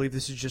Scalia. I believe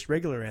this is just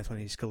regular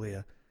Anthony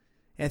Scalia.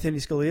 Anthony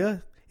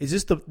Scalia?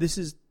 This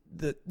is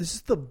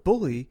the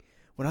bully.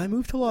 When I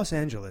moved to Los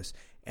Angeles,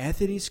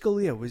 Anthony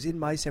Scalia was in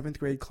my 7th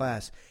grade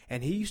class,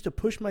 and he used to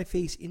push my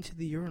face into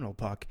the urinal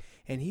puck,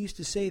 and he used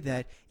to say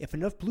that if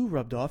enough blue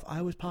rubbed off,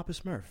 I was Papa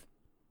Smurf.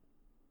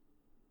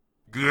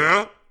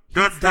 Yeah?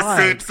 That's the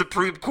same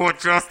Supreme Court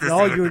Justice.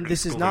 No,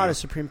 this is not a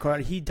Supreme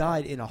Court. He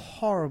died in a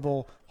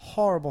horrible,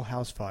 horrible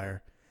house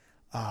fire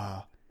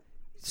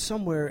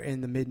somewhere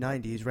in the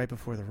mid-'90s, right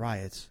before the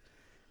riots.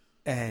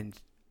 And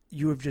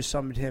you have just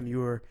summoned him.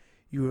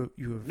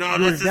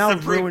 This is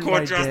Supreme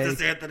Court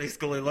Justice Anthony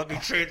Scalia. Let me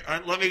change.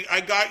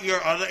 I got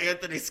your other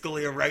Anthony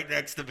Scalia right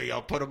next to me.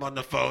 I'll put him on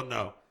the phone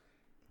now.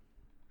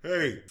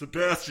 Hey,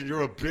 Sebastian,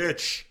 you're a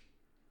bitch.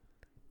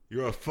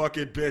 You're a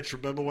fucking bitch.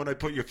 Remember when I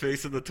put your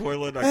face in the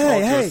toilet and I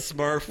called you a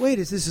Smurf? Wait,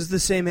 this is the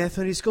same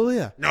Anthony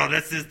Scalia? No,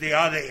 this is the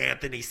other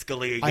Anthony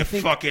Scalia.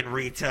 Fucking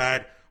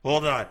retard.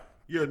 Hold on.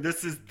 Yeah,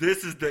 this is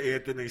the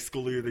Anthony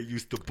Scalia that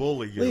used to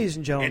bully you. Ladies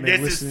and gentlemen,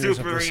 and this listeners is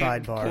of the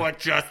Sidebar, Court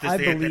Justice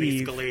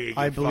Anthony Scalia.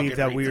 I believe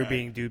that we are retard.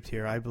 being duped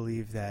here. I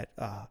believe that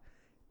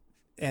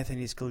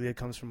Anthony Scalia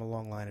comes from a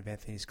long line of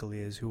Anthony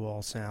Scalias who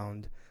all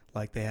sound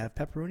like they have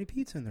pepperoni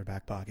pizza in their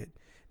back pocket.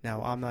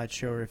 Now, I'm not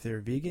sure if they're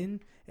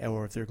vegan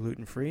or if they're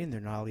gluten-free and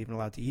they're not even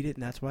allowed to eat it,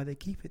 and that's why they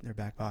keep it in their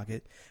back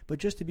pocket. But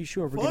just to be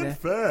sure, we're going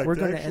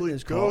to end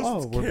this call.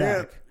 Ghosts we're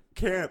back.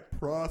 Can't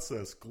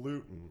process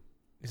gluten.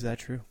 Is that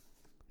true?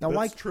 Now,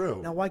 That's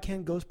true. Now, why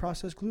can't ghosts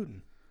process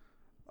gluten?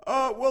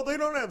 Well, they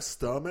don't have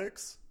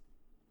stomachs.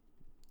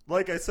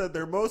 Like I said,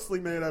 they're mostly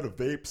made out of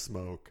vape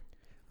smoke.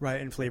 Right,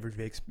 and flavored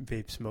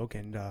vape smoke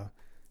and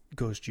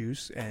ghost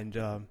juice. And,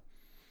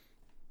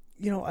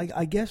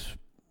 I guess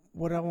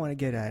what I want to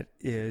get at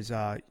is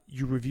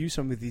you review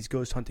some of these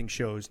ghost hunting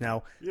shows.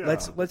 Now,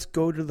 let's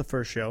go to the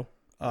first show.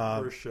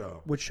 First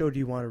show. What show do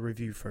you want to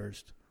review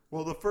first?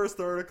 Well, the first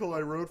article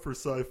I wrote for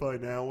SciFi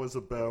Now was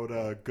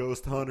about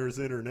Ghost Hunters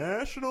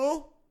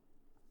International.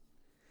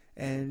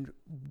 And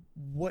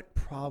what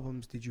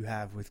problems did you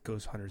have with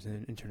Ghost Hunters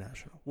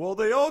International? Well,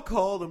 they all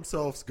call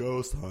themselves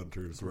ghost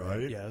hunters,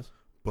 right? Yes.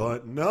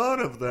 But none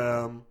of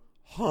them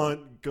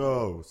hunt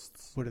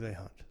ghosts. What do they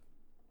hunt?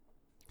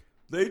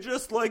 They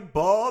just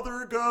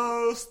bother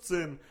ghosts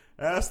and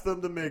ask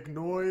them to make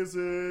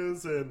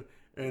noises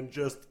and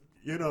just,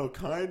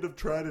 kind of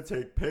try to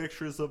take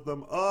pictures of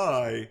them.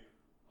 I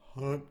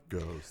hunt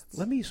ghosts.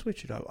 Let me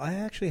switch it up. I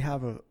actually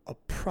have a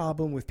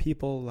problem with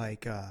people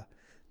like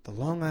the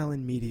Long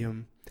Island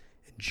Medium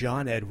and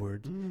John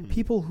Edwards.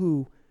 People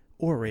who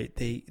orate,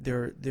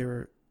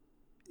 they're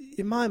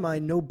in my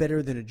mind no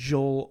better than a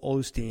Joel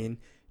Osteen,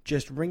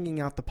 just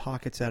wringing out the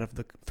pockets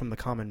from the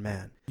common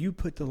man. You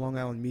put the Long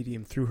Island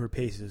Medium through her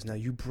paces. Now,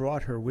 you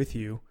brought her with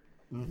you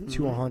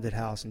to a haunted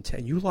house,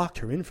 and you locked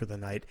her in for the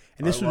night.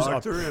 And this was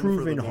a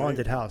proven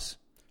haunted house.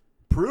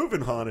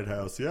 Proven haunted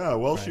house, yeah.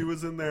 Well, right. She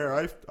was in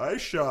there. I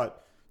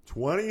shot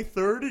 20,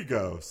 30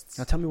 ghosts.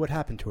 Now, tell me what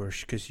happened to her,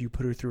 because you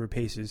put her through her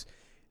paces.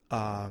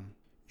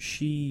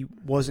 She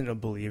wasn't a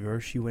believer.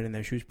 She went in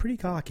there. She was pretty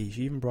cocky.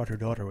 She even brought her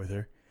daughter with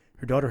her.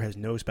 Her daughter has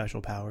no special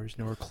powers,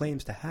 nor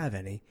claims to have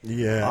any.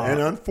 Yeah,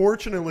 and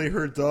unfortunately,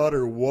 her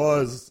daughter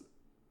was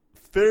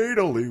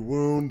fatally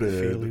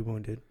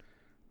wounded.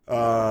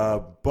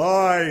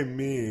 By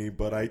me,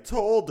 but I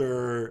told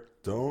her,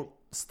 don't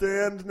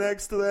stand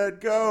next to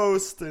that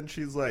ghost. And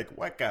she's like,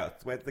 what ghost?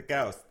 Where's the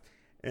ghost?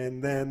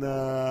 And then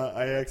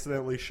I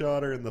accidentally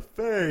shot her in the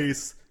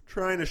face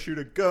trying to shoot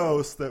a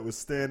ghost that was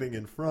standing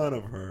in front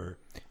of her.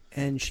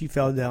 And she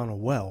fell down a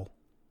well.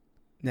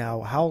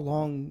 Now, how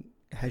long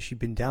has she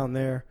been down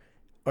there?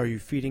 Are you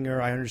feeding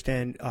her? I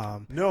understand.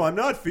 No, I'm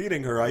not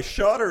feeding her. I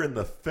shot her in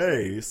the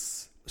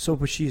face. So,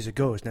 but she's a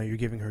ghost. Now, you're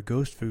giving her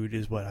ghost food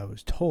is what I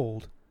was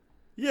told.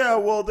 Yeah,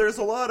 well, there's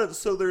a lot of...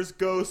 So there's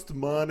ghost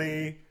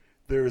money.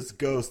 There's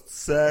ghost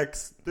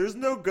sex. There's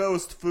no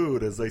ghost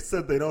food. As I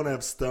said, they don't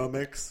have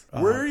stomachs.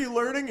 Where are you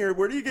learning here?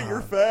 Where do you get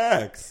your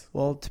facts?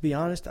 Well, to be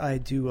honest, I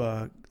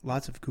do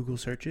lots of Google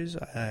searches.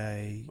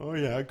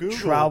 Google.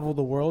 Travel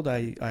the world.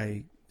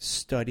 I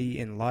study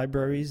in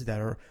libraries that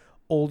are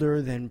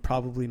older than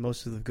probably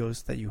most of the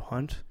ghosts that you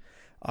hunt.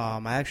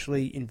 I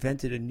actually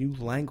invented a new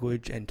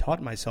language and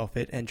taught myself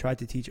it and tried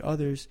to teach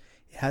others.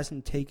 It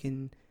hasn't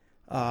taken...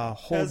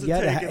 hold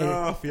yet. Taken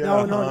off yet,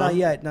 no, not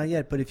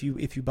yet. But if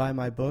you buy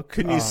my book,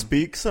 can you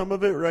speak some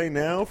of it right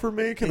now for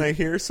me? Can I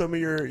hear some of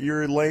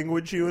your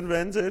language you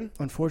invented?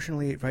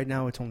 Unfortunately, right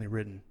now it's only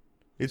written.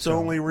 It's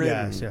only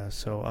written. Yeah.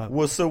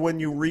 So, so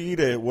when you read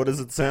it, what does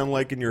it sound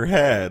like in your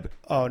head?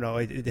 Oh no,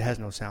 it has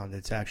no sound.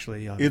 It's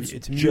actually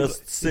it's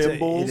just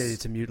symbols.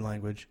 It's a mute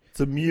language.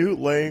 It's a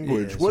mute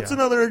language. What's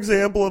another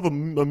example of a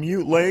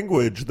mute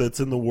language that's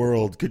in the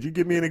world? Could you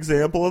give me an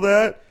example of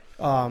that?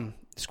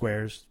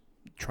 Squares.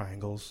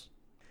 Triangles.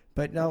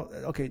 But now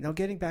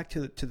getting back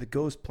to the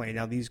ghost plane.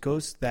 Now these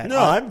ghosts that... No,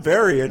 I'm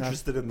very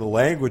interested in the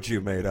language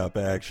you made up,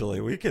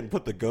 actually. We can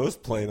put the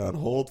ghost plane on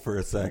hold for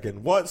a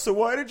second. So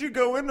why did you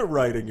go into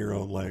writing your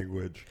own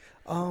language?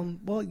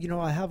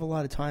 Well, I have a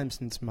lot of time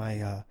since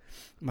my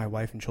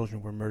wife and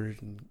children were murdered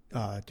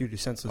due to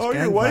senseless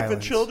gang your wife violence.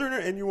 and children?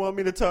 And you want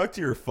me to talk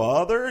to your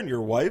father and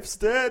your wife's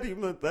dead?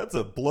 Even that's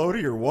a blow to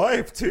your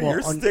wife, too. Well,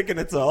 You're sticking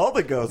it to all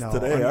the ghosts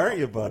today, aren't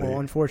you, buddy? Well,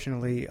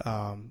 unfortunately,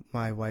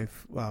 my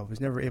wife was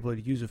never able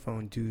to use a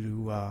phone due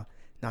to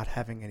not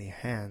having any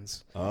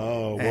hands.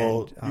 Oh,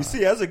 well, you see,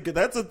 that's a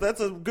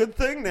good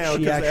thing now,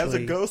 because as a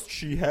ghost,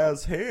 she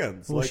has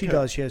hands. Well, she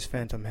does. She has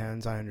phantom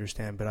hands, I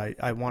understand, but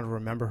I want to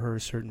remember her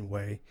a certain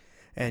way.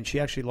 And she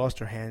actually lost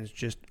her hands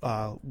just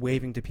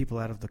waving to people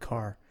out of the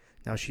car.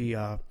 Now, she,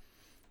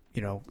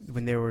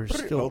 when they were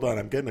still... Hold on,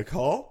 I'm getting a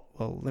call?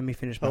 Well, let me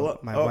finish my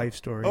wife's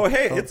story. Oh,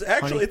 hey, it's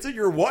actually,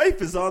 your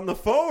wife is on the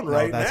phone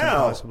right now. That's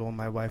impossible.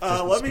 My wife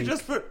doesn't let speak. me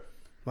just put...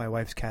 My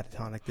wife's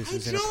catatonic. This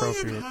is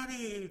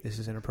inappropriate. This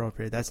is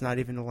inappropriate. That's not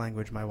even the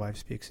language my wife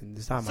speaks in.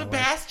 This time,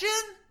 Sebastian?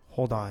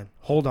 Hold on.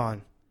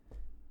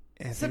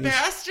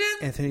 Sebastian?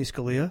 Anthony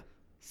Scalia?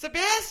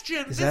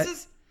 Sebastian,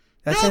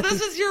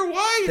 this is your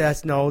wife.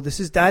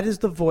 That is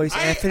the voice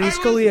Anthony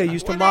Scalia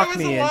used to mock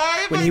me in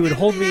when he would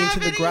hold me into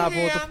the gravel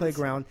at the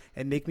playground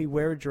and make me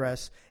wear a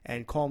dress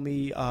and call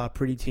me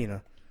Pretty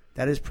Tina.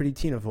 That is Pretty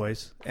Tina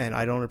voice, and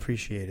I don't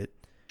appreciate it.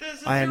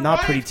 This is I am your not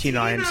wife, Pretty Tina.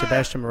 I am Tina.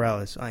 Sebastian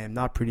Morales. I am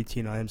not Pretty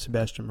Tina. I am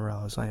Sebastian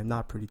Morales. I am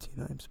not Pretty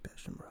Tina. I am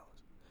Sebastian Morales.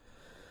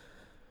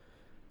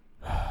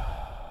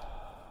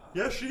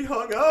 Yeah, she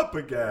hung up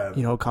again.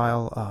 You know,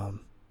 Kyle,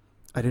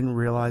 I didn't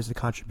realize the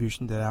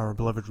contribution that our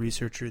beloved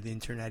researcher, the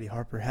intern Addie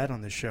Harper, had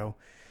on this show,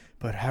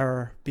 but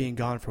her being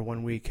gone for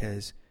 1 week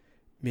has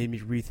made me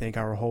rethink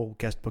our whole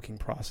guest booking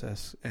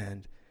process,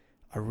 and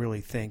I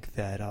really think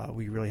that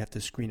we really have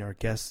to screen our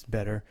guests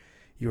better.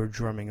 You're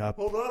drumming up.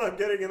 Hold on, I'm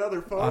getting another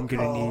phone I'm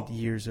going call. to need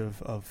years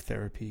of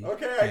therapy.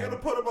 Okay, I got to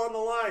put him on the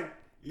line.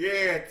 Yeah,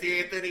 it's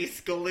Anthony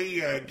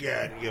Scalia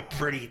again, you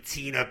pretty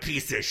Tina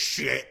piece of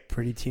shit.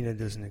 Pretty Tina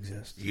doesn't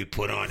exist. You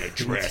put on a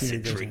dress Tina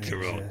and drink doesn't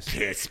your own exist.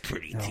 piss,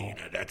 pretty No.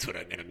 Tina. That's what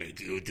I'm going to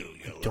make you do,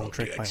 you little Don't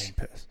drink my bitch.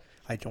 own piss.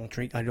 I don't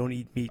drink. I don't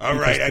eat meat. All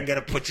because right, I'm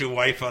gonna put your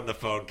wife on the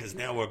phone because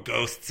now we're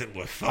ghosts and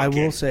we're fucking. I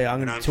will say,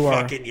 I'm and gonna I'm to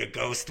our fucking your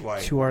ghost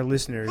wife. to our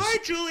listeners. Hi,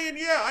 Julian.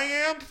 Yeah, I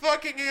am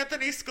fucking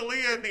Anthony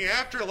Scalia in the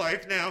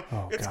afterlife now.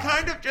 Oh, it's God.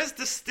 kind of just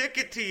to stick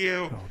it to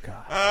you. Oh,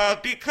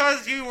 God.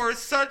 Because you were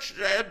such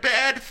a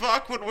bad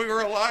fuck when we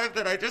were alive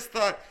that I just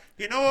thought,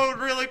 you know what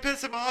would really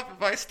piss him off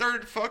if I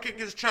started fucking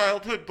his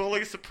childhood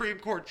bully Supreme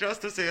Court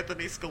Justice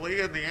Anthony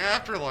Scalia in the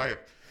afterlife.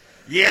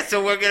 Yeah,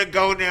 so we're gonna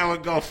go now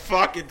and go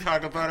fuck and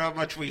talk about how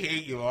much we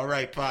hate you. All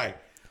right, bye.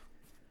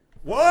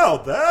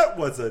 Wow, that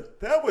was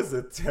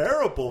a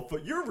terrible.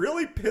 But you're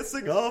really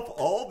pissing off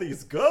all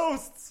these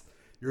ghosts.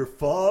 Your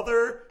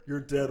father, your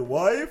dead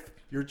wife,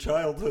 your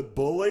childhood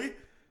bully.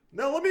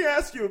 Now let me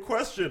ask you a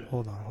question.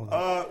 Hold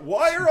on.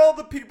 Why are all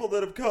the people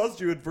that have caused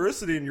you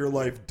adversity in your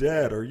life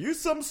dead? Are you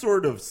some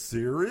sort of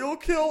serial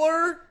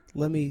killer?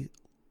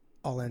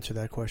 I'll answer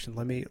that question.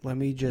 Let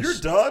me just.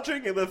 You're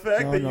dodging the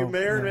fact No, that no, you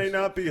may or no. may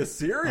not be a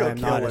serial I'm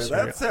not killer. a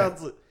serial- That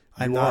sounds like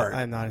I'm you not. are.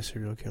 I'm not a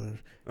serial killer.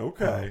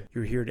 Okay.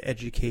 You're here to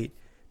educate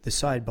the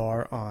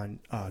sidebar on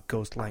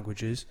ghost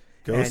languages.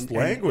 Ghost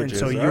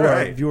languages, And so all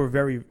right. you were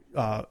very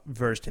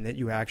versed in it.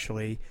 You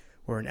actually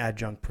were an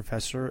adjunct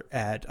professor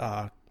at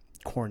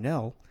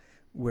Cornell,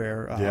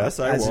 where Yes,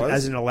 I was.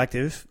 as an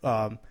elective.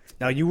 Now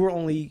you were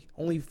only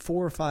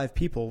 4 or 5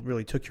 people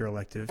really took your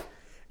elective,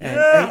 and,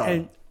 Yeah.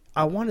 and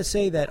I want to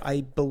say that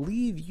I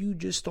believe you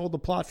just stole the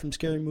plot from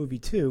Scary Movie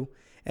 2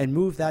 and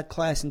moved that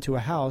class into a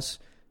house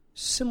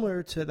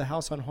similar to the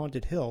house on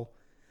Haunted Hill.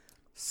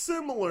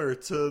 Similar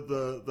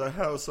to the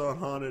House on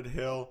Haunted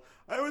Hill,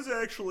 I was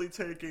actually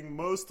taking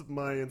most of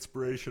my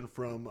inspiration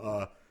from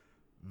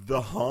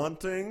The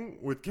Haunting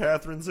with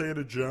Catherine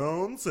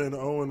Zeta-Jones and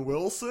Owen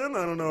Wilson.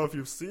 I don't know if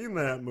you've seen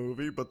that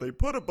movie, but they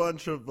put a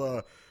bunch of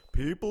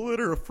people that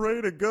are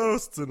afraid of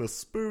ghosts in a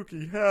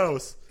spooky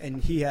house.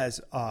 And he has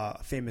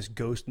a famous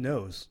ghost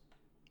nose.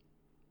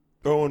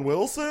 Owen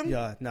Wilson?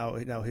 Yeah, now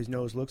his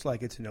nose looks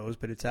like it's a nose,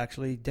 but it's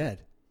actually dead.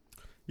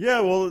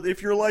 Yeah, well,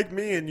 if you're like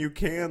me and you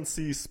can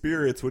see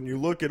spirits, when you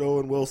look at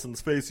Owen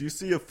Wilson's face, you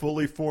see a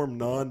fully formed,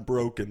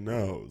 non-broken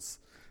nose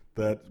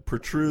that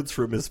protrudes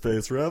from his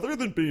face rather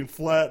than being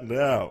flattened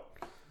out.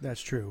 That's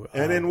true.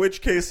 And in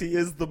which case, he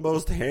is the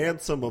most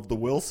handsome of the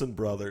Wilson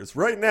brothers.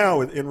 Right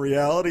now, in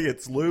reality,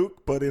 it's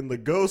Luke, but in the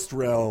ghost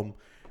realm,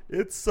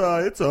 it's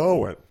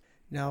Owen.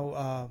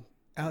 Now,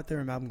 out there,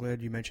 I'm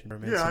glad you mentioned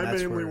mermaids. Yeah, and I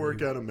that's mainly where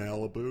work you- out of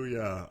Malibu,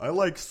 yeah. I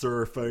like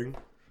surfing.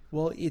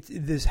 Well,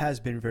 this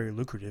has been very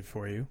lucrative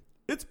for you.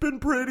 It's been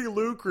pretty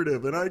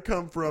lucrative, and I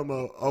come from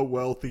a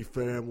wealthy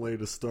family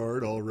to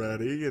start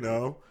already, you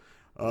know.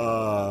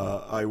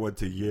 I went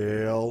to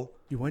Yale.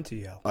 You went to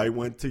Yale. I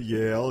went to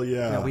Yale,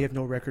 yeah. Now, we have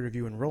no record of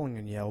you enrolling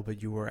in Yale,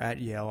 but you were at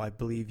Yale. I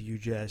believe you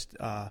just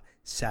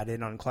sat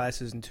in on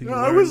classes until you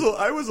No, learned.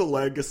 I was a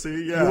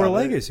legacy, yeah. You were a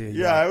legacy,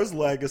 Yeah, yeah. I was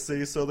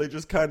legacy, so they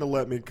just kind of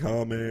let me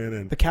come in.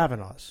 And the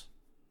Kavanaughs.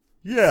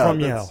 yeah, From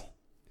that's- Yale.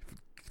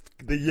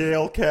 The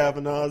Yale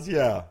Kavanaughs,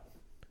 yeah.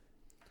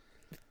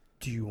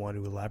 Do you want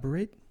to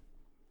elaborate?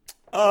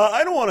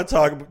 I don't want to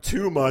talk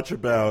too much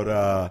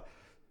about,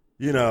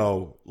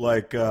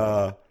 like...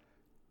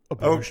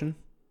 Abortion?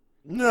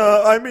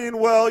 No, I mean,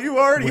 well, you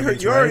already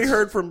Women's heard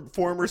rights? from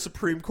former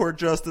Supreme Court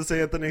Justice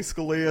Anthony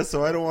Scalia,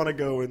 so I don't want to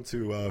go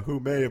into who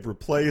may have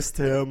replaced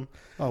him.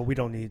 Oh, we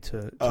don't need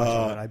to touch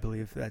on that. I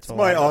believe that's all.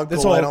 my uncle.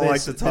 That's all I don't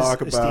this- like to talk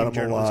this about esteemed him a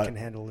journalist lot. Can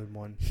handle in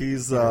one.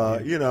 He's,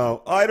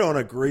 I don't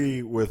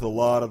agree with a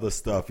lot of the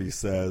stuff he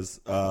says.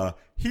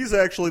 He's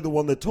actually the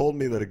one that told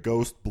me that a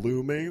ghost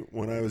blew me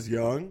when I was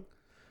young.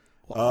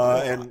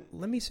 And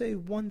Let me say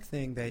one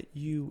thing that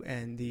you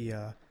and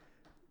the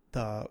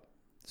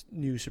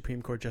new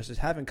Supreme Court justice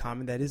have in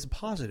common that is a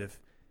positive.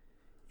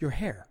 Your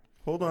hair.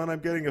 hold on, I'm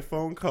getting a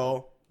phone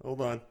call.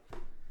 Hold on.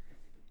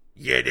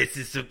 Yeah, this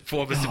is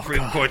former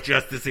Supreme Court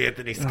Justice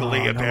Anthony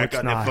Scalia no, back it's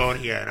on not. the phone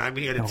here, and I'm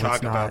here to No, talk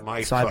it's about not.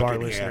 my Sidebar fucking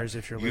listeners, hair.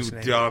 if you're you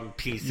listening, dumb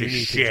piece you of need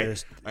to shit.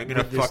 just- I'm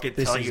gonna this- fucking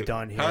this tell is you.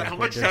 done here. How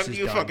much This time do is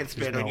you done. fucking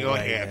spend There's on no your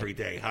way hair that- every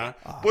day, huh?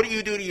 What do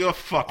you do to your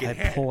fucking I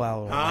hair? pull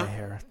out huh? my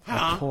hair.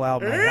 Huh? I pull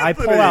out my Anthony, I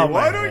pull out my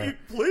why hair. don't you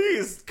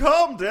please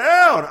calm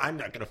down? I'm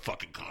not gonna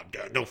fucking calm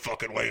down. No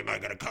fucking way am I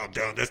gonna calm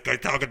down. This guy's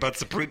talking about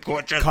Supreme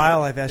Court Justice.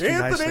 Kyle, I've asked you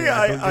Anthony, nicely.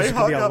 I There's going to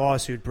hung be a up.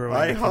 lawsuit brewing.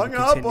 I if you hung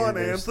up continue on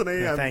this.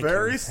 Anthony. No, I'm thank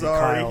very you.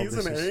 sorry. Kyle, He's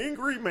He's an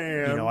angry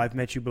man. I've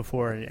met you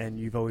before, and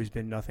you've always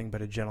been nothing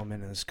but a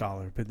gentleman and a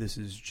scholar. But this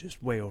is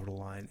just way over the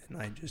line,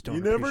 and I just don't.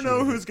 You never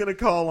know who's going to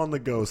call on the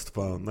ghost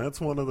phone.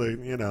 That's one of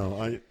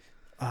the,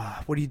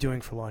 what are you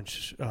doing for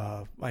lunch?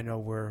 I know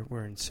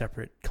we're in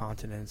separate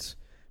continents,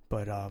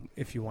 but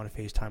if you want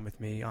to FaceTime with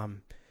me,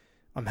 I'm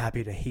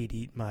happy to hate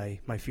eat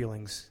my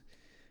feelings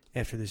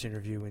after this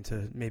interview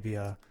into maybe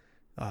do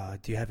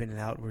you have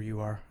In-N-Out where you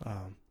are?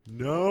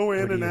 No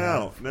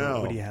In-N-Out.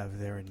 No. What do you have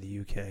there in the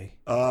UK?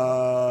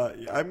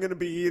 I'm going to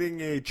be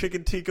eating a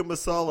chicken tikka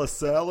masala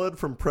salad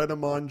from Pret a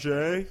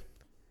Manger.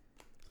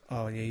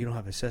 Oh, yeah, you don't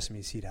have a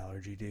sesame seed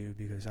allergy, do you?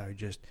 Because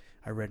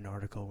I read an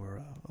article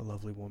where a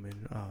lovely woman,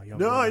 young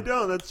No, woman, I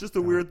don't. That's just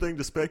a weird thing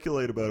to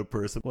speculate about a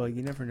person. Well,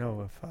 you never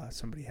know if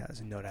somebody has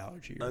a nut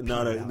allergy. Or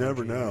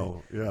Never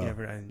know. Yeah.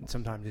 And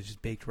sometimes it's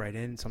just baked right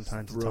in.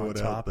 Sometimes throw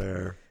it's on top. Out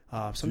there.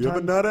 Sometimes, do you have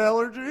a nut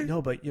allergy?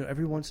 No, but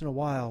every once in a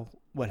while,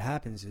 what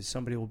happens is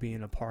somebody will be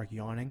in a park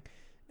yawning,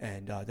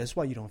 and that's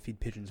why you don't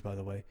feed pigeons, by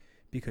the way.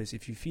 Because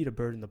if you feed a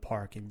bird in the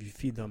park and you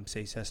feed them,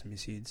 say, sesame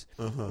seeds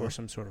or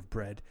some sort of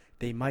bread,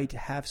 they might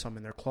have some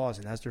in their claws.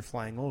 And as they're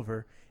flying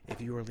over, if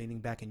you are leaning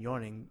back and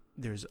yawning,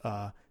 there's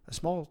a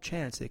small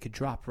chance they could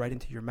drop right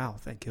into your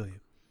mouth and kill you.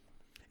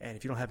 And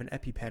if you don't have an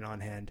EpiPen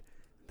on hand,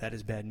 that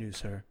is bad news,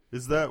 sir.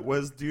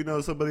 Do you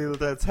know somebody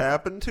that's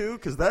happened to?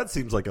 Because that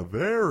seems like a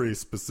very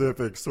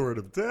specific sort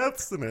of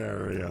death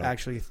scenario.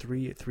 Actually,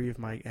 three of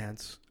my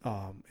aunts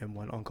and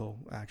one uncle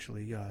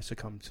actually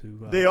succumbed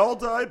to. They all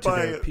died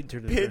by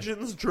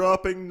pigeons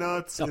dropping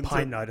nuts. A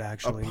pine nut,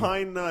 actually. A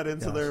pine nut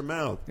into their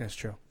mouth. That's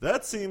true.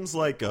 That seems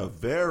like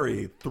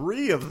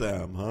three of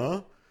them,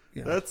 huh?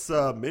 Yeah. That's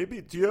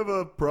maybe. Do you have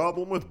a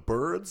problem with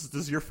birds?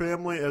 Does your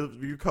family,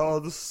 you call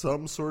this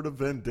some sort of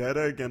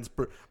vendetta against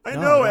birds? I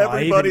know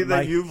everybody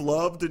that you've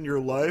loved in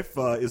your life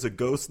is a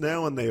ghost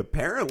now, and they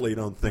apparently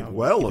don't think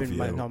well of you.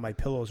 My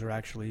pillows are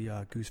actually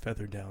goose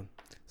feathered down,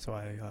 so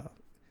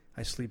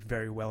I sleep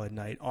very well at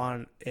night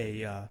on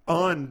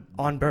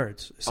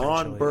birds.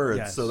 On birds,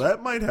 yes. So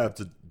that might have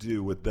to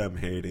do with them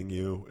hating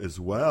you as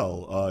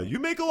well. You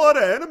make a lot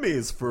of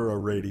enemies for a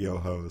radio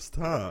host,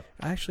 huh?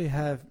 I actually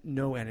have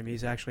no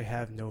enemies. I actually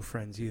have no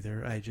friends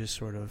either. I just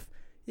sort of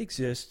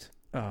exist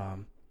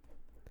in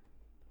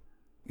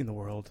the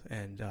world,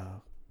 and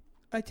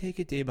I take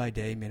it day by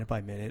day, minute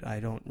by minute. I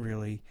don't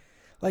really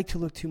like to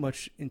look too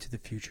much into the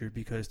future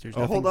because there's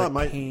nothing but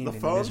pain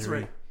and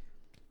misery.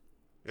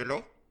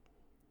 Hello?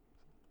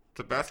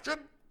 Sebastian?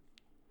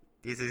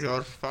 This is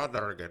your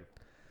father again.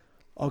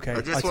 Okay. I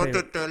just want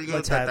to tell you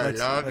that I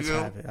love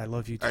you. I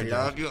love you too. I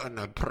love you, and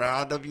I'm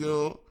proud of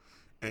you.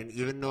 And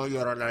even though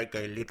you're like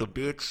a little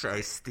bitch,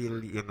 I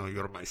still,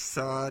 you're my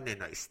son,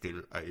 and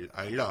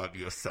I love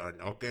you, son,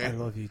 okay? I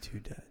love you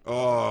too, Dad.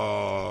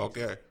 Oh,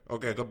 okay.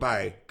 Okay,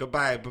 goodbye.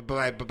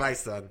 Bye-bye,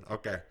 son.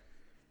 Okay.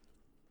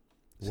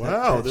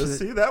 Wow,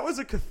 that was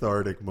a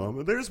cathartic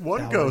moment. There's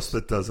one ghost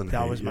that doesn't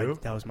hate you.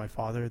 That was my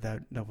father.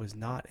 That was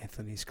not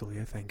Anthony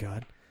Scalia, thank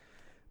God.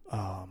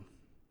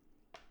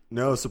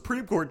 No,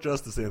 Supreme Court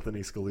Justice Anthony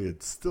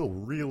Scalia still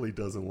really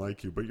doesn't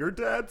like you, but your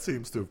dad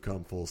seems to have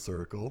come full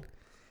circle.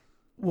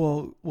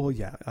 Well,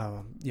 yeah.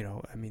 I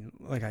mean,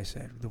 like I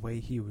said, the way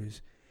he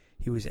was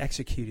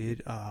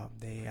executed,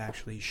 they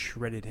actually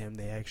shredded him.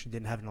 They actually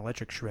didn't have an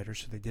electric shredder,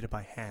 so they did it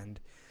by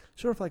hand,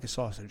 sort of like a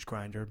sausage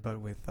grinder,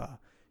 but with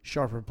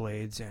sharper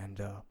blades,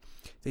 and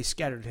they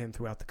scattered him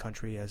throughout the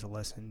country as a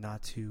lesson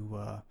not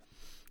to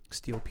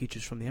steal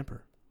peaches from the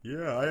emperor.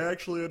 Yeah, I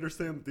actually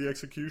understand that the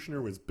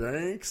executioner was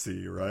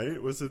Banksy,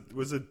 right? Was it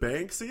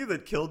Banksy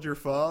that killed your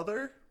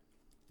father?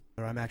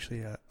 I'm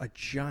actually a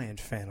giant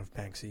fan of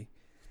Banksy,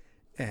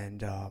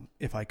 and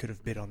if I could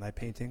have bid on that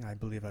painting, I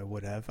believe I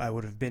would have. I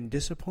would have been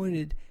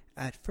disappointed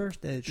at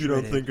first that it shredded.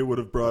 You don't think it would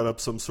have brought up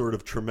some sort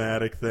of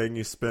traumatic thing?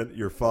 You spent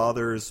your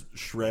father's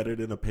shredded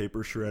in a paper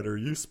shredder.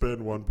 You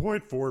spend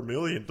 $1.4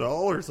 million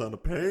on a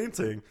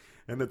painting,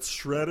 and it's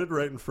shredded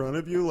right in front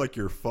of you like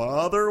your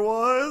father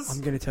was?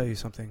 I'm going to tell you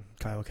something,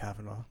 Kyle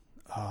Kavanaugh.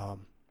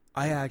 I'm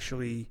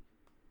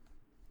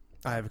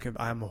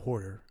a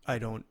hoarder. I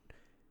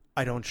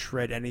don't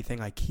shred anything.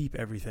 I keep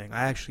everything.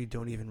 I actually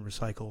don't even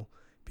recycle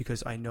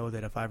because I know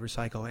that if I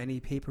recycle any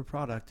paper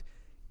product,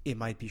 it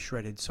might be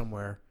shredded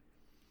somewhere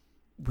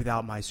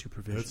without my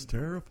supervision. That's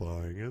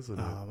terrifying, isn't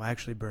it? I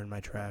actually burn my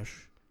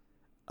trash.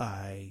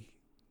 I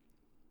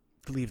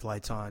leave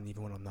lights on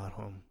even when I'm not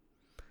home.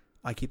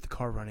 I keep the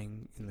car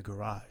running in the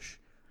garage.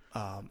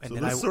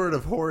 This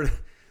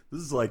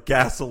is like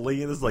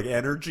gasoline. This is like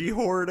energy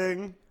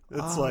hoarding.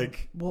 It's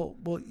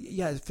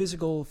yeah,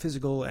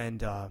 physical,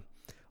 and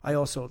I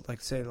also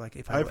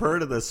I've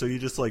heard of this. So you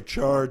just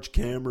charge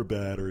camera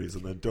batteries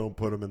and then don't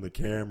put them in the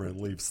camera and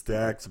leave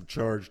stacks of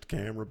charged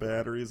camera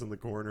batteries in the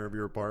corner of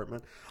your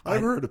apartment.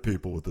 I've heard of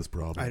people with this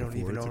problem. I don't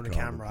even own a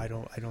camera. I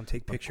don't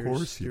take pictures. Of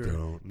course you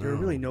don't. No. There are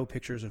really no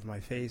pictures of my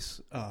face.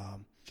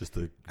 Just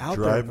a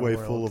driveway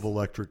full of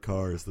electric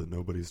cars that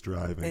nobody's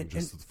driving,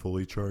 with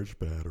fully charged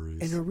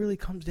batteries. And it really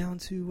comes down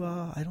to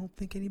I don't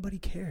think anybody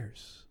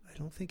cares. I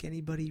don't think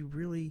anybody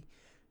really.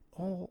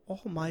 All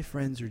my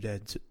friends are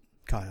dead,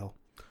 Kyle.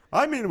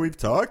 I mean, we've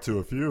talked to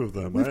a few of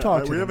them. We haven't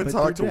talked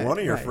to they're one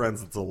of your dead.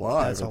 friends that's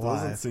alive. That's it doesn't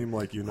alive. seem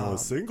like you know a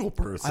single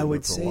person I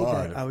would that's say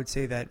alive. I would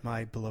say that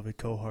my beloved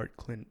cohort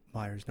Clint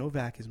Myers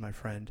Novak is my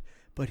friend,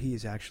 but he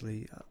is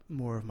actually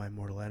more of my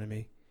mortal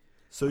enemy.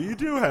 So you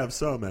do have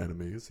some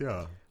enemies,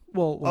 yeah.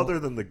 Well, Other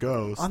than the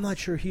ghost. I'm not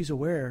sure he's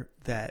aware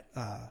that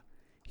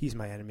he's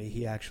my enemy.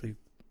 He actually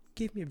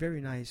gave me a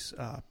very nice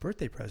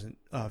birthday present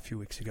a few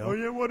weeks ago. Oh,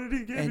 yeah? What did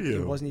he give and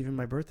you? It wasn't even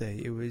my birthday.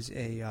 It was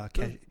a...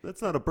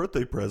 That's not a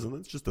birthday present.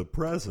 That's just a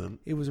present.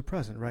 It was a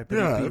present, right? But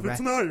Yeah, if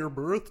it's not your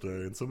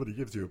birthday and somebody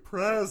gives you a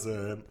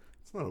present,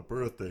 it's not a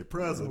birthday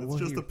present. Well,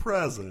 it's just a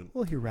present.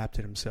 Well, he wrapped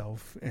it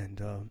himself,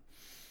 and,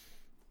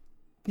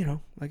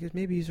 I guess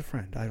maybe he's a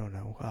friend. I don't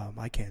know.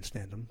 I can't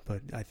stand him,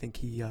 but I think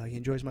he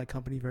enjoys my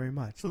company very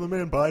much. So the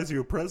man buys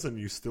you a present,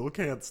 you still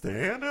can't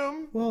stand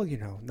him? Well,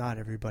 not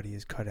everybody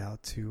is cut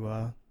out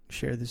to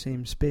share the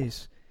same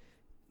space.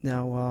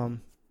 Now,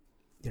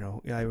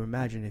 I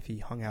imagine if he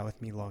hung out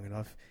with me long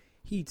enough,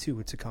 he too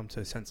would succumb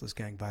to senseless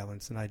gang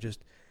violence, and I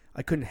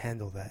couldn't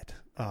handle that.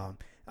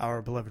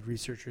 Our beloved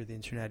researcher, the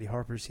Internati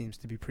Harper, seems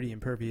to be pretty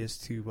impervious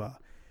to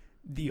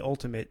the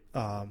ultimate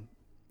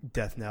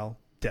death knell,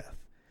 death.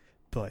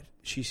 But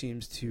she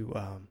seems to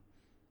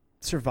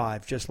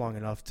survive just long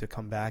enough to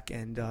come back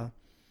and,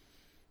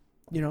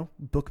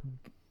 book,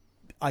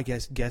 I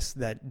guess, guests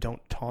that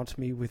don't taunt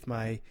me with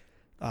my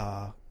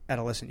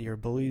adolescent year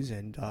bullies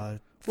and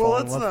well,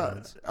 that's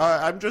not.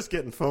 I'm just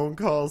getting phone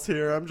calls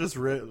here. I'm just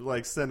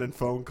sending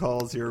phone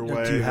calls your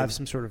way. Do you have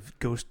some sort of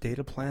ghost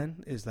data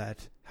plan?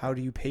 How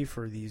do you pay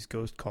for these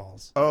ghost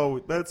calls? Oh,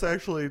 that's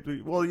actually,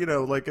 well,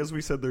 as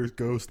we said, there's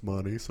ghost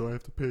money, so I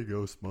have to pay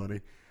ghost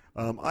money.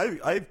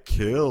 I've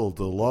killed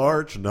a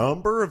large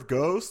number of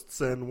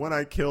ghosts, and when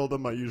I kill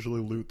them, I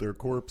usually loot their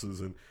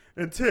corpses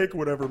and take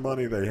whatever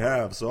money they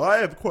have. So I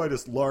have quite a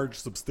large,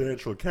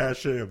 substantial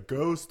cachet of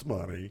ghost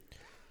money.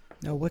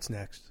 Now, what's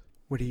next?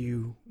 What are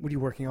you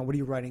working on? What are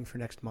you writing for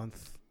next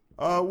month?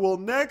 Well,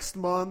 next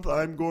month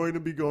I'm going to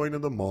be going to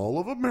the Mall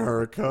of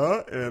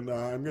America, and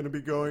I'm going to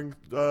be going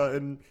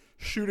and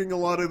shooting a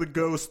lot of the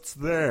ghosts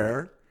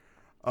there.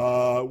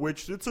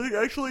 Which it's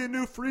actually a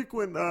new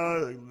frequent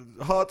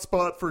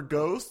hotspot for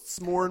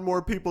ghosts. More and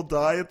more people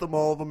die at the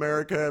Mall of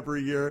America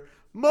every year.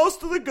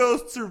 Most of the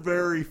ghosts are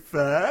very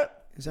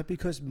fat. Is that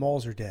because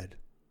malls are dead?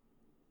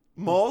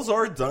 Malls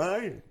are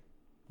dying.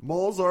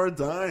 Malls are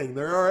dying.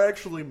 There are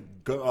actually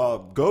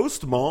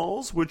ghost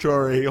malls, which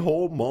are a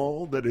whole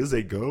mall that is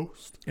a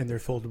ghost. And they're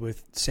filled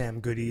with Sam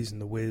Goodies and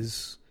the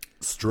Wiz.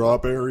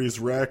 Strawberries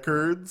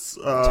Records.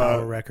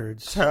 Tower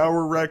Records.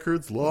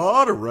 A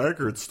lot of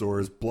record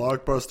stores.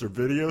 Blockbuster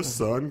Video,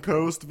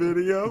 Suncoast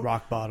Video.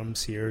 Rock Bottom,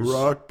 Sears.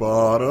 Rock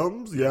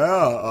Bottoms,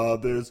 yeah.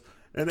 There's...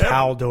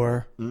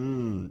 Caldor.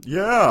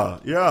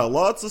 Yeah.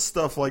 Lots of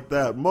stuff like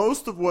that.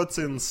 Most of what's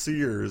in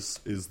Sears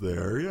is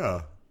there,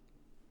 yeah.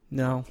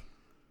 No.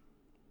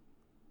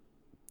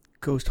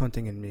 Ghost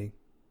Hunting and me.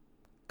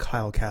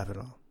 Kyle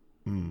Kavanaugh.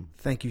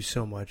 Thank you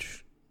so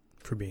much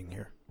for being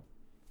here.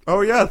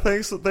 Oh, yeah,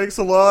 thanks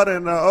a lot.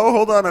 And,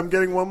 hold on, I'm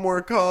getting one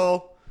more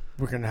call.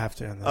 We're going to have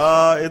to end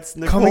this. It's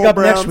Nicole Coming up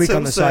Brown next week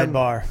Simpson. on the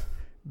sidebar,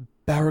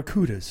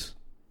 Barracudas.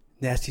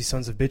 Nasty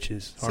sons of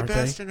bitches, aren't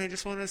Sebastian, they? I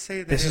just want to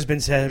say that This has been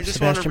I just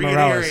Sebastian want to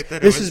Morales. reiterate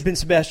that This it was has been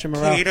Sebastian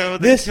Morales. Cato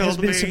that This has killed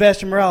been me.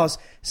 Sebastian Morales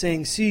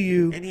saying, see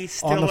you And he's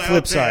still on the out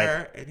flip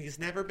there, side. and he's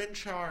never been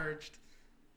charged.